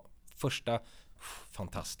var bra. Första,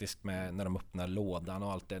 fantastiskt med när de öppnar lådan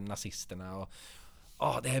och allt det, nazisterna och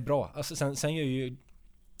det är bra. Alltså sen gör ju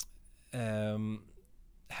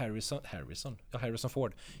Harrison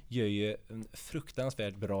Ford gör ju en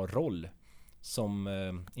fruktansvärt bra roll som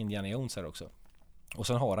Indiana Jones här också. Och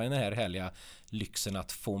sen har han den här härliga lyxen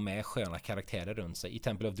att få med sköna karaktärer runt sig. I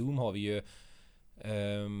Temple of Doom har vi ju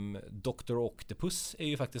Dr. Octopus är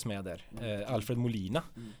ju faktiskt med där. Alfred Molina.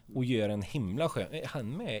 Och gör en himla skön... Är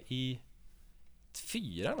han med i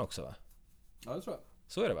 4:an också, va? Ja, det tror jag.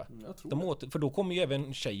 Så är det, va? Jag tror för då kommer ju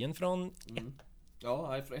även tjejen från Ja,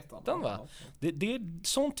 nej, för 1:an. Den, va?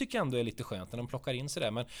 Sånt tycker jag ändå är lite skönt när de plockar in sig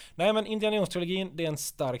där. Men nej, men Indiana Jones-trilogin, det är en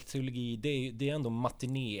stark trilogi. Det är ändå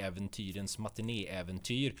matinéäventyrens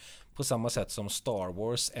matinéäventyr. På samma sätt som Star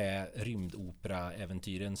Wars är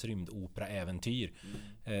rymdopera-äventyrens rymdopera-äventyr.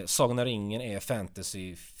 Sagan om ringen är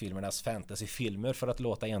fantasyfilmernas fantasyfilmer, för att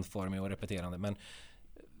låta enformig och repeterande. Men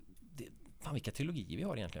fan, vilka trilogier vi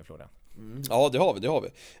har egentligen, Florian. Ja, det har vi.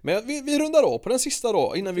 Men vi rundar då på den sista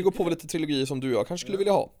då, innan vi går på lite trilogier som du och jag kanske skulle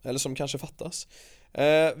vilja ha, eller som kanske fattas.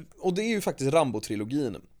 Och det är ju faktiskt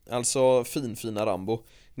Rambo-trilogin. Alltså fina Rambo.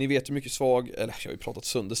 Ni vet hur mycket eller jag har ju pratat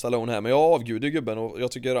sönder Stallone här, men jag avgudar gubben, och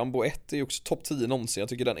jag tycker Rambo 1 är också topp 10 någonsin. Jag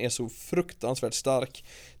tycker den är så fruktansvärt stark.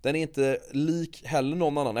 Den är inte lik heller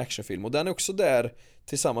någon annan actionfilm, och den är också där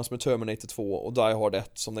tillsammans med Terminator 2 och Die Hard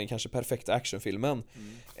 1 som den kanske perfekta actionfilmen.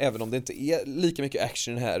 Även om det inte är lika mycket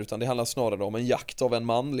action här, utan det handlar snarare om en jakt av en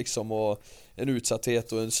man liksom, och en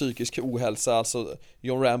utsatthet och en psykisk ohälsa. Alltså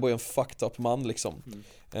John Rambo är en fucked up man liksom.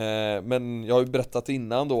 Men jag har ju berättat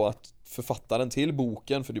innan då att författaren till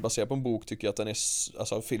boken, för det är baserat på en bok, tycker jag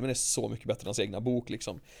att filmen är så mycket bättre än hans egna bok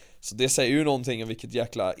liksom. Så det säger ju någonting om vilket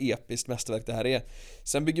jäkla episkt mästerverk det här är.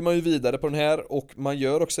 Sen bygger man ju vidare på den här, och man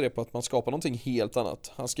gör också det på att man skapar någonting helt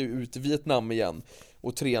annat. Han ska ju ut i Vietnam igen,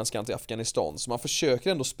 och 3:an ska till Afghanistan. Så man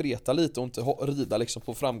försöker ändå spreta lite och inte rida liksom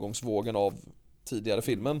på framgångsvågen av tidigare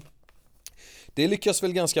filmen. Det lyckas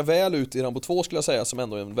väl ganska väl ut i Rambo 2 skulle jag säga, som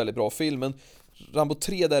ändå är en väldigt bra film. Men Rambo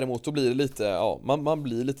 3 däremot, då blir det lite, man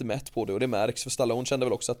blir lite mätt på det, och det märks. För Stallone kände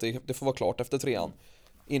väl också att det får vara klart efter 3:an,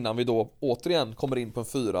 innan vi då återigen kommer in på en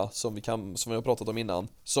 4 som vi har pratat om innan,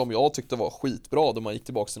 som jag tyckte var skitbra, då man gick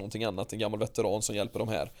tillbaka till någonting annat, en gammal veteran som hjälper de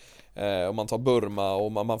här. Och man tar Burma,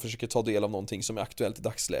 och man försöker ta del av någonting som är aktuellt i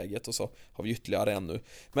dagsläget, och så har vi ytterligare en nu.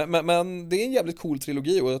 Men det är en jävligt cool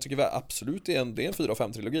trilogi, och jag tycker absolut det är en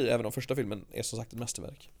 4-5 trilogi, även om första filmen är som sagt ett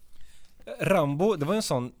mästerverk. Rambo, det var en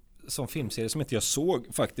sån filmserie som inte jag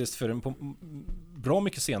såg faktiskt förrän på bra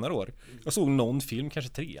mycket senare år. Jag såg någon film,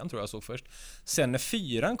 kanske 3:an tror jag såg först. Sen när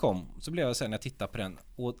 4:an kom så blev jag sen när jag tittade på den,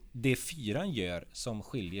 och det 4:an gör som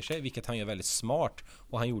skiljer sig, vilket han gör väldigt smart,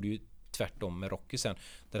 och han gjorde ju tvärtom med Rocky sen,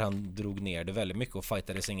 där han drog ner det väldigt mycket och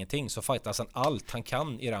fightades ingenting, så fightas han allt han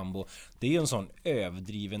kan i Rambo. Det är ju en sån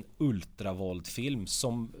överdriven ultravåldfilm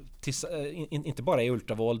som inte bara är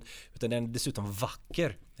ultravåld, utan den är dessutom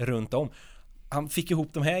vacker runt om. Han fick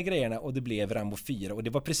ihop de här grejerna, och det blev Rambo 4, och det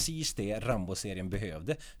var precis det Rambo-serien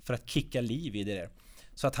behövde för att kicka liv i det där.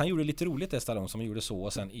 Så att han gjorde lite roligt det, Stallone, som gjorde så,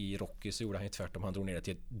 och sen i Rocky så gjorde han ju tvärtom, han drog ner det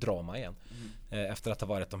till ett drama igen. Efter att ha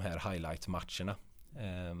varit de här highlight-matcherna.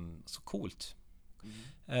 Så coolt.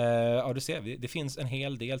 Ja, du ser, det finns en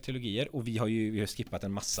hel del trilogier, och vi har skippat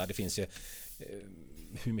en massa. Det finns ju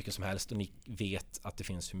hur mycket som helst, och ni vet att det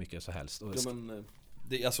finns hur mycket som helst. Och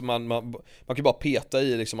Alltså man kan ju bara peta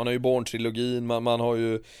i liksom, man har ju Bourne-trilogin, man har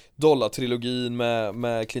ju Dollar-trilogin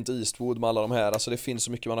med Clint Eastwood med alla de här, alltså det finns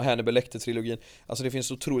så mycket, man har Hannibal Lecter-trilogin, alltså det finns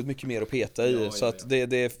så otroligt mycket mer att peta i, så att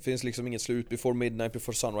det finns liksom inget slut, Before Midnight,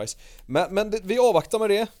 Before Sunrise. Men vi avvaktar med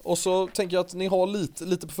det, och så tänker jag att ni har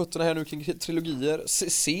lite på fötterna här nu kring trilogier.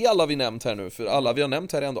 Se alla vi nämnt här nu, för alla vi har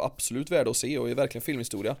nämnt här är ändå absolut värda att se och är verkligen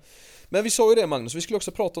filmhistoria. Men vi sa ju det, Magnus, vi skulle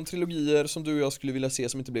också prata om trilogier som du och jag skulle vilja se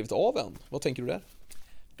som inte blivit av än. Vad tänker du där?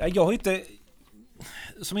 Jag har inte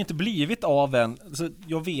som inte blivit av än. Så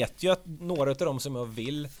jag vet ju att några av dem som jag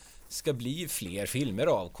vill ska bli fler filmer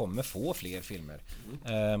av, kommer få fler filmer.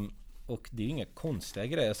 Och det är ju inga konstiga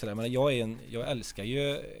grejer sådär, men jag älskar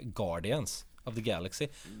ju Guardians of the Galaxy.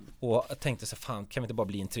 Och jag tänkte så fan, kan vi inte bara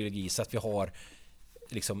bli en trilogi så att vi har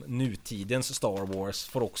liksom nutidens Star Wars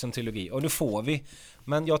får också en trilogi. Och nu får vi.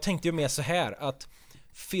 Men jag tänkte ju mer så här att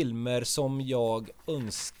filmer som jag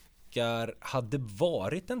önskar hade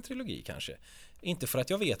varit en trilogi kanske. Inte för att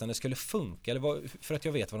jag vet att det skulle funka eller för att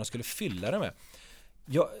jag vet vad de skulle fylla det med.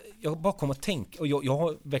 Jag bara kom att tänka, och jag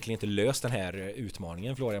har verkligen inte löst den här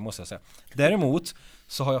utmaningen, Florian, måste jag säga. Däremot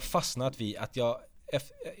så har jag fastnat vid att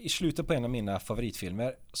i slutet på en av mina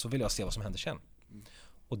favoritfilmer så vill jag se vad som händer sen.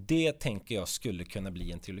 Och det tänker jag skulle kunna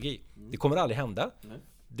bli en trilogi. Det kommer aldrig hända.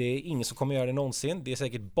 Det är ingen som kommer göra det någonsin. Det är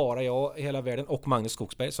säkert bara jag i hela världen och Magnus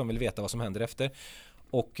Skogsberg som vill veta vad som händer efter.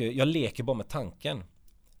 Och jag leker bara med tanken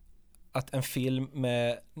att en film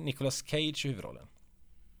med Nicolas Cage i huvudrollen,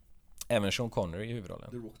 även Sean Connery i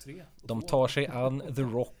huvudrollen, The Rock 3. de tar sig an The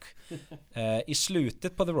Rock i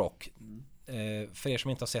slutet på The Rock. För er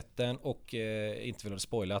som inte har sett den och inte vill ha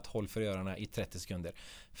spoila, att håll för öronen i 30 sekunder.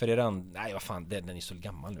 För nej vad fan, den är så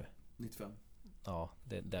gammal nu. 95. Ja,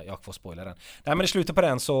 jag får spoila den. Nej, men i slutet på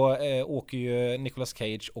den så åker ju Nicolas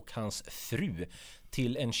Cage och hans fru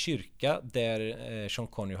till en kyrka där Sean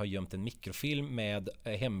Connery har gömt en mikrofilm med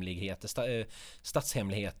hemligheter,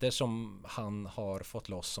 statshemligheter som han har fått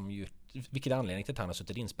loss, som vilket är anledningen till att han har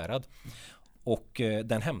suttit inspärrad. Och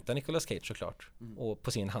den hämtar Nicolas Cage såklart och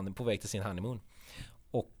på väg till sin honeymoon.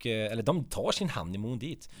 Och eller de tar sin honeymoon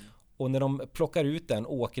dit. Och när de plockar ut den,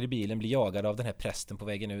 åker i bilen, blir jagad av den här prästen på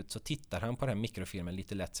vägen ut, så tittar han på den här mikrofilmen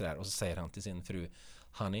lite lätt sådär, och så säger han till sin fru: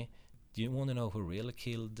 Honey, do you want to know who really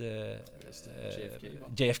killed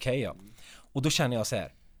JFK? Ja. Och då känner jag så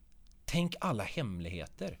här: tänk alla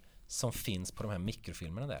hemligheter som finns på de här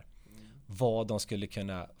mikrofilmerna där. Vad de skulle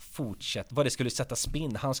kunna fortsätta, vad det skulle sätta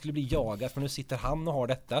spinn. Han skulle bli jagad, för nu sitter han och har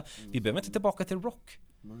detta. Vi behöver inte tillbaka till Rock.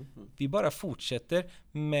 Vi bara fortsätter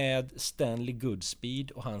med Stanley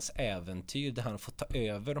Goodspeed och hans äventyr där han får ta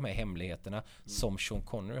över de här hemligheterna som Sean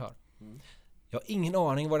Connery har. Jag har ingen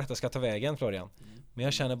aning var detta ska ta vägen, Florian. Men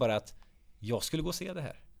jag känner bara att jag skulle gå och se det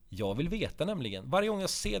här. Jag vill veta nämligen. Varje gång jag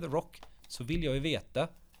ser The Rock så vill jag ju veta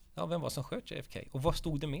vem var som sköt JFK och vad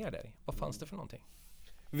stod det mer där? Vad fanns det för någonting?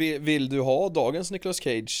 Vill du ha dagens Nicolas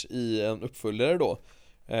Cage i en uppföljare då?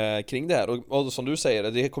 Kring det här, och som du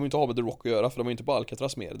säger, det kommer inte ha med The Rock att göra, för de är inte på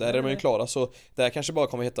Alcatraz mer. Där är man ju klara, så det här kanske bara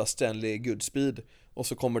kommer heta Stanley Goodspeed, och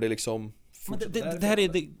så kommer det liksom det här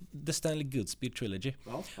är The Stanley Goodspeed Trilogy.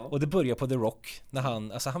 Och det börjar på The Rock när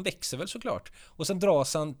han växer väl såklart, och sen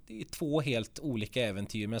dras han i 2 helt olika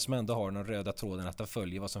äventyr, men som ändå har den röda tråden att han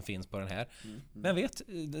följer vad som finns på den här. Men vet,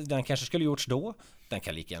 den kanske skulle gjorts då, den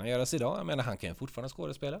kan lika gärna göras idag. Jag menar, han kan ju fortfarande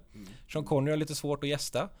skådespela. Sean Connery har lite svårt att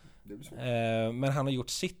gästa, men han har gjort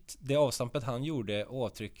sitt. Det avstampet han gjorde och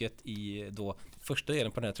avtrycket i då första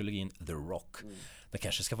delen på den här trilogin, The Rock. Det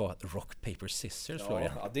kanske ska vara Rock, Paper, Scissors,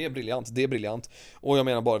 Florian. Ja, det är briljant. Och jag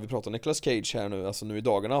menar, bara vi pratar Nicolas Cage här nu, alltså nu i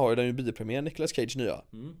dagarna har ju den ju biopremiär, Nicolas Cage nya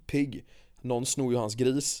Pig. Någon snor ju hans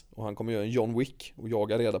gris, och han kommer göra en John Wick och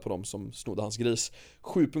jaga reda på dem som snodde hans gris.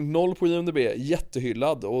 7.0 på IMDb,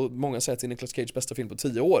 jättehyllad, och många säger att det är Nicolas Cage bästa film på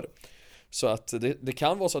 10 år. Så att det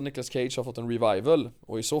kan vara så att Nicolas Cage har fått en revival,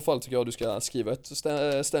 och i så fall tycker jag du ska skriva ett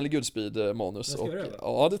Stanley Goodspeed manus.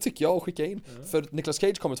 Ja, det tycker jag, och skicka in. För Nicolas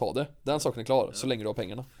Cage kommer ta det. Den saken är klar, så länge du har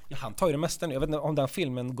pengarna. Ja, han tar ju det mesta nu. Jag vet inte om den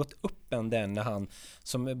filmen gått upp än, den när han,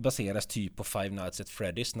 som baseras typ på Five Nights at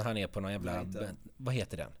Freddy's, när han är på någon jävla, vad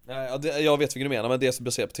heter den? Jag vet vilken du menar, men det är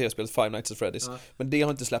baserat på tv-spelet Five Nights at Freddy's. Men det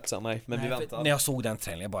har inte släppts än, nej. Men vi väntar. När jag såg den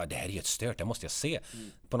trailern, jag bara, det här är ju ett stört, det måste jag se.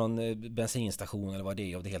 På någon bensinstation eller vad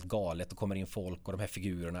det är, och det är helt galet, och kommer in folk och de här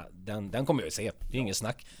figurerna, den kommer jag att se. Det är ingen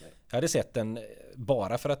snack. Jag hade sett den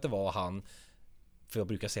bara för att det var han, för jag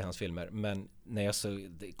brukar se hans filmer, men när jag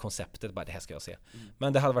såg konceptet, bara det här ska jag se.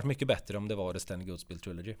 Men det hade varit mycket bättre om det var The Stanley Goodspeed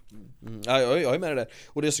Trilogy. Ja, jag är med det där.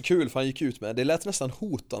 Och det är så kul, för han gick ut med, det lät nästan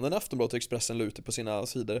hotande när Aftonbladet och Expressen la ut det på sina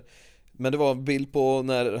sidor. Men det var en bild på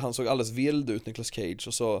när han såg alldeles vild ut, Nicolas Cage,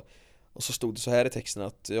 och så Och så stod det så här i texten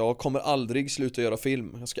att jag kommer aldrig sluta göra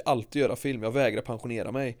film. Jag ska alltid göra film, jag vägrar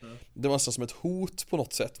pensionera mig. Det var nästan som ett hot på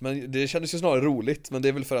något sätt. Men det kändes ju snarare roligt. Men det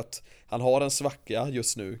är väl för att han har en svacka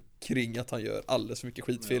just nu kring att han gör alldeles för mycket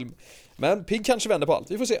skitfilm. Men Pig kanske vänder på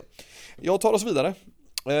allt, vi får se. Jag tar oss vidare.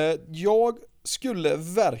 Jag skulle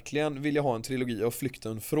verkligen vilja ha en trilogi av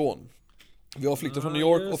Flykten från. Vi har Flykten från New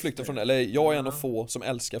York och Flykten från LA. Jag är en av få som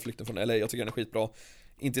älskar Flykten från LA. Jag tycker den är skitbra.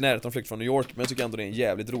 Inte i närheten av Flykten från New York, men jag tycker ändå det är en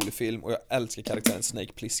jävligt rolig film. Och jag älskar karaktären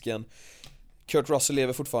Snake Plissken. Kurt Russell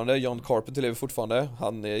lever fortfarande, John Carpenter lever fortfarande.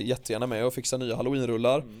 Han är jättegärna med och fixar nya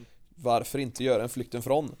Halloween-rullar. Varför inte göra en Flykten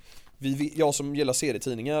från? Jag som gillar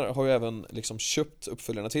serietidningar har ju även liksom köpt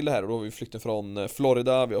uppföljarna till det här. Och då har vi Flykten från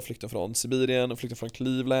Florida, vi har Flykten från Sibirien och Flykten från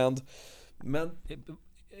Cleveland. Men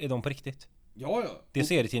är de på riktigt? ja. Det är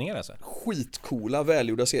serietidningar alltså? Skitcoola,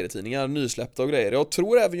 välgjorda serietidningar, nysläppta och grejer. Jag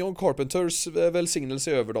tror även John Carpenters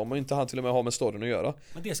välsignelse över dem och inte han till och med har med storyn att göra.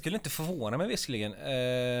 Men det skulle inte förvåna mig visserligen.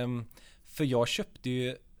 För jag köpte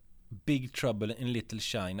ju Big Trouble in Little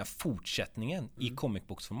China, fortsättningen i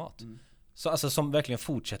comicboksformat. Så alltså som verkligen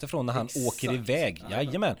fortsätter från när han åker iväg.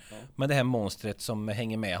 Jajamän. Men det här monstret som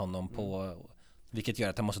hänger med honom på, vilket gör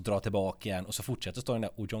att han måste dra tillbaka igen. Och så fortsätter storyn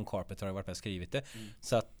där. Och John Carpenter har varit med och skrivit det.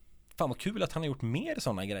 Så att fan vad kul att han har gjort mer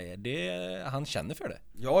sådana grejer. Han känner för det.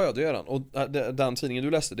 Ja, det gör han. Och den tidningen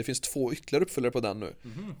du läste, det finns 2 ytterligare uppföljare på den nu.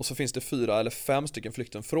 Och så finns det 4 eller 5 stycken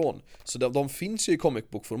Flykten från. Så de finns ju i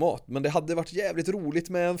comicbokformat. Men det hade varit jävligt roligt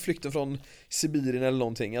med en Flykten från Sibirien eller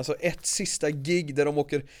någonting. Alltså ett sista gig där de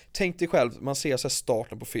åker. Tänk dig själv, man ser så här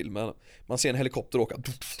starten på filmen. Man ser en helikopter åka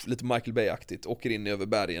lite Michael Bay-aktigt, åker in över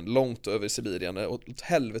bergen, långt över Sibirien och åt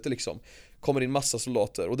helvete liksom. Kommer in massa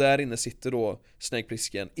soldater och där inne sitter då Snake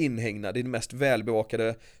Plissken inhägnad i det mest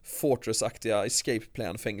välbevakade Fortress-aktiga escape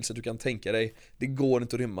plan-fängelset du kan tänka dig. Det går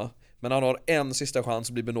inte att rymma. Men han har en sista chans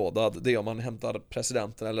att bli benådad. Det är om han hämtar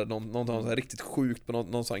presidenten eller något riktigt sjukt på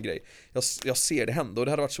någon sån grej. Jag ser det hända och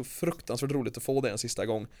det hade varit så fruktansvärt roligt att få det en sista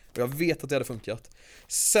gång. Och jag vet att det hade funkat.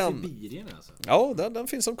 Sen, Sibirien alltså? Ja, den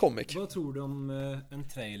finns som comic. Vad tror du om en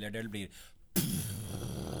trailer där det blir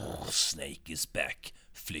Snake is back,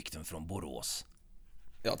 Flykten från Borås?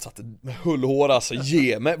 Jag har tagit det med hullhår alltså,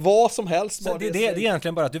 ge mig vad som helst. Så det är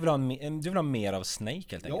egentligen bara att du vill ha mer av Snake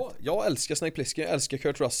helt enkelt. Ja, jag älskar Snake Plissken, jag älskar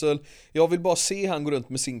Kurt Russell. Jag vill bara se han gå runt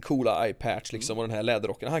med sin coola eye-patch liksom och den här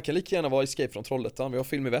läderrocken. Han kan lika gärna vara Escape från Trollhättan. Vi har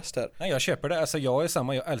film i väst här. Nej, jag köper det. Alltså jag är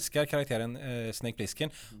samma, jag älskar karaktären Snake Plissken.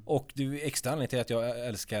 Och du är extra anledning till att jag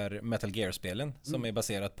älskar Metal Gear-spelen som är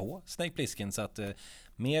baserat på Snake Plissken. Så att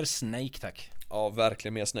mer Snake tack. Ja,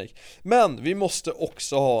 verkligen mer Snake. Men vi måste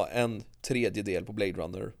också ha en tredje del på Blade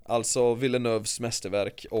Runner. Alltså Villeneuves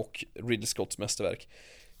mästerverk och Ridley Scotts mästerverk.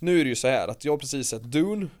 Nu är det ju så här att jag har precis sett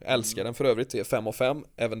Dune, älskar den för övrigt, det är 5 av 5.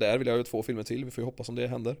 Även där vill jag ha 2 filmer till, vi får ju hoppas om det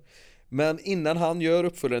händer. Men innan han gör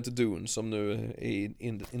uppföljaren till Dune, som nu är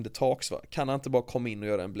in the talks, kan han inte bara komma in och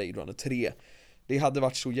göra en Blade Runner 3? Det hade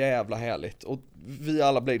varit så jävla härligt. Och vi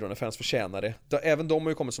alla Blade Runner-fans förtjänar det. Även de har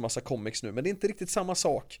ju kommit så massa comics nu, men det är inte riktigt samma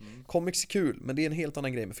sak. Comics är kul, men det är en helt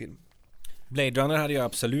annan grej med film. Blade Runner hade jag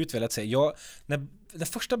absolut velat se. När den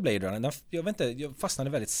första Blade Runner, jag fastnade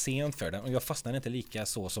väldigt sent för den. Och jag fastnade inte lika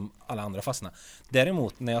så som alla andra fastnade.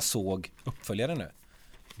 Däremot när jag såg uppföljaren nu,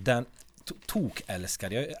 den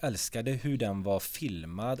älskade. Jag älskade hur den var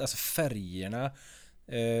filmad, alltså färgerna.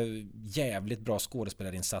 Jävligt bra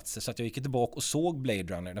skådespelarinsatser. Så att jag gick tillbaka och såg Blade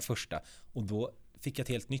Runner, den första. Och då fick jag ett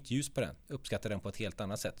helt nytt ljus på den. Uppskattade den på ett helt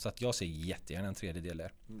annat sätt. Så att jag ser jättegärna en tredje del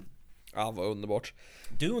där. Ja, vad underbart.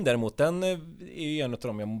 Dune däremot, den är ju en av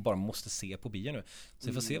dem jag bara måste se på bio nu. Så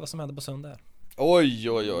vi får se vad som händer på söndag. Oj,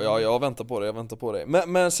 ja, jag väntar på det.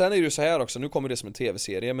 Men sen är det ju så här också, nu kommer det som en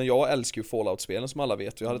tv-serie. Men jag älskar ju Fallout-spelen som alla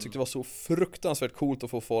vet. Jag hade tyckt det var så fruktansvärt coolt att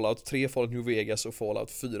få Fallout 3, Fallout New Vegas och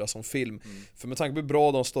Fallout 4 som film. För med tanke på hur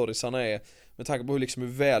bra de storiesarna är, med tanke på hur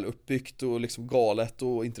väl uppbyggt och liksom galet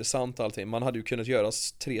och intressant allting. Man hade ju kunnat göra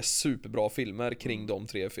 3 superbra filmer kring de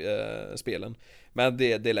 3 spelen. Men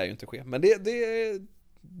det lär ju inte ske. Men det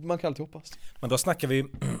man kan alltid hoppas. Men då snackar vi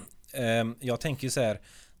jag tänker ju så här,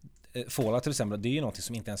 Fallout till exempel, det är ju något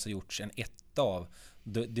som inte ens har gjorts en etta av.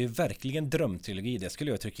 Det är verkligen drömtrilogi. Det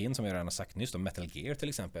skulle jag trycka in, som jag redan har sagt nyss, Metal Gear till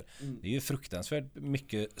exempel. Det är ju fruktansvärt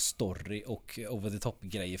mycket story och over the top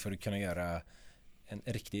grejer för att kunna göra en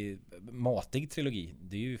riktig matig trilogi.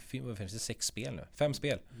 Det är ju, vad finns det, 6 spel nu? 5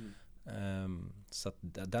 spel. Så att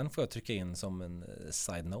den får jag trycka in som en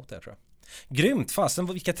side note där, tror jag. Grymt, fasen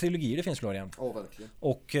vilka trilogier det finns, Florian. Verkligen.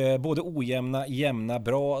 Och både ojämna, jämna,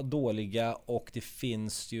 bra, dåliga, och det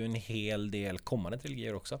finns ju en hel del kommande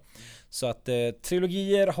trilogier också. Så att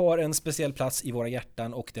trilogier har en speciell plats i våra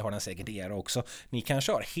hjärtan, och det har den säkert er också. Ni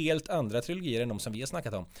kanske har helt andra trilogier än de som vi har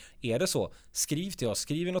snackat om. Är det så? Skriv till oss,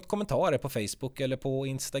 skriv i något kommentarer på Facebook eller på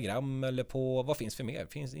Instagram eller på, vad finns för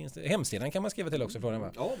mer? Hemsidan kan man skriva till också, Florian,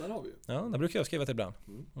 va? Ja, den har vi ju. Ja, där brukar jag skriva till ibland.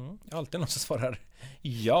 Alltid någon som svarar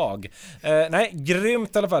jag. Nej,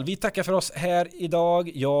 grymt i alla fall. Vi tackar för oss här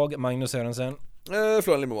idag. Jag, Magnus Sörensen.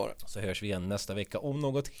 Florian Limmervare. Så hörs vi igen nästa vecka om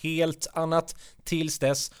något helt annat. Tills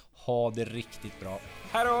dess, ha det riktigt bra.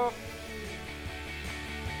 Hej då!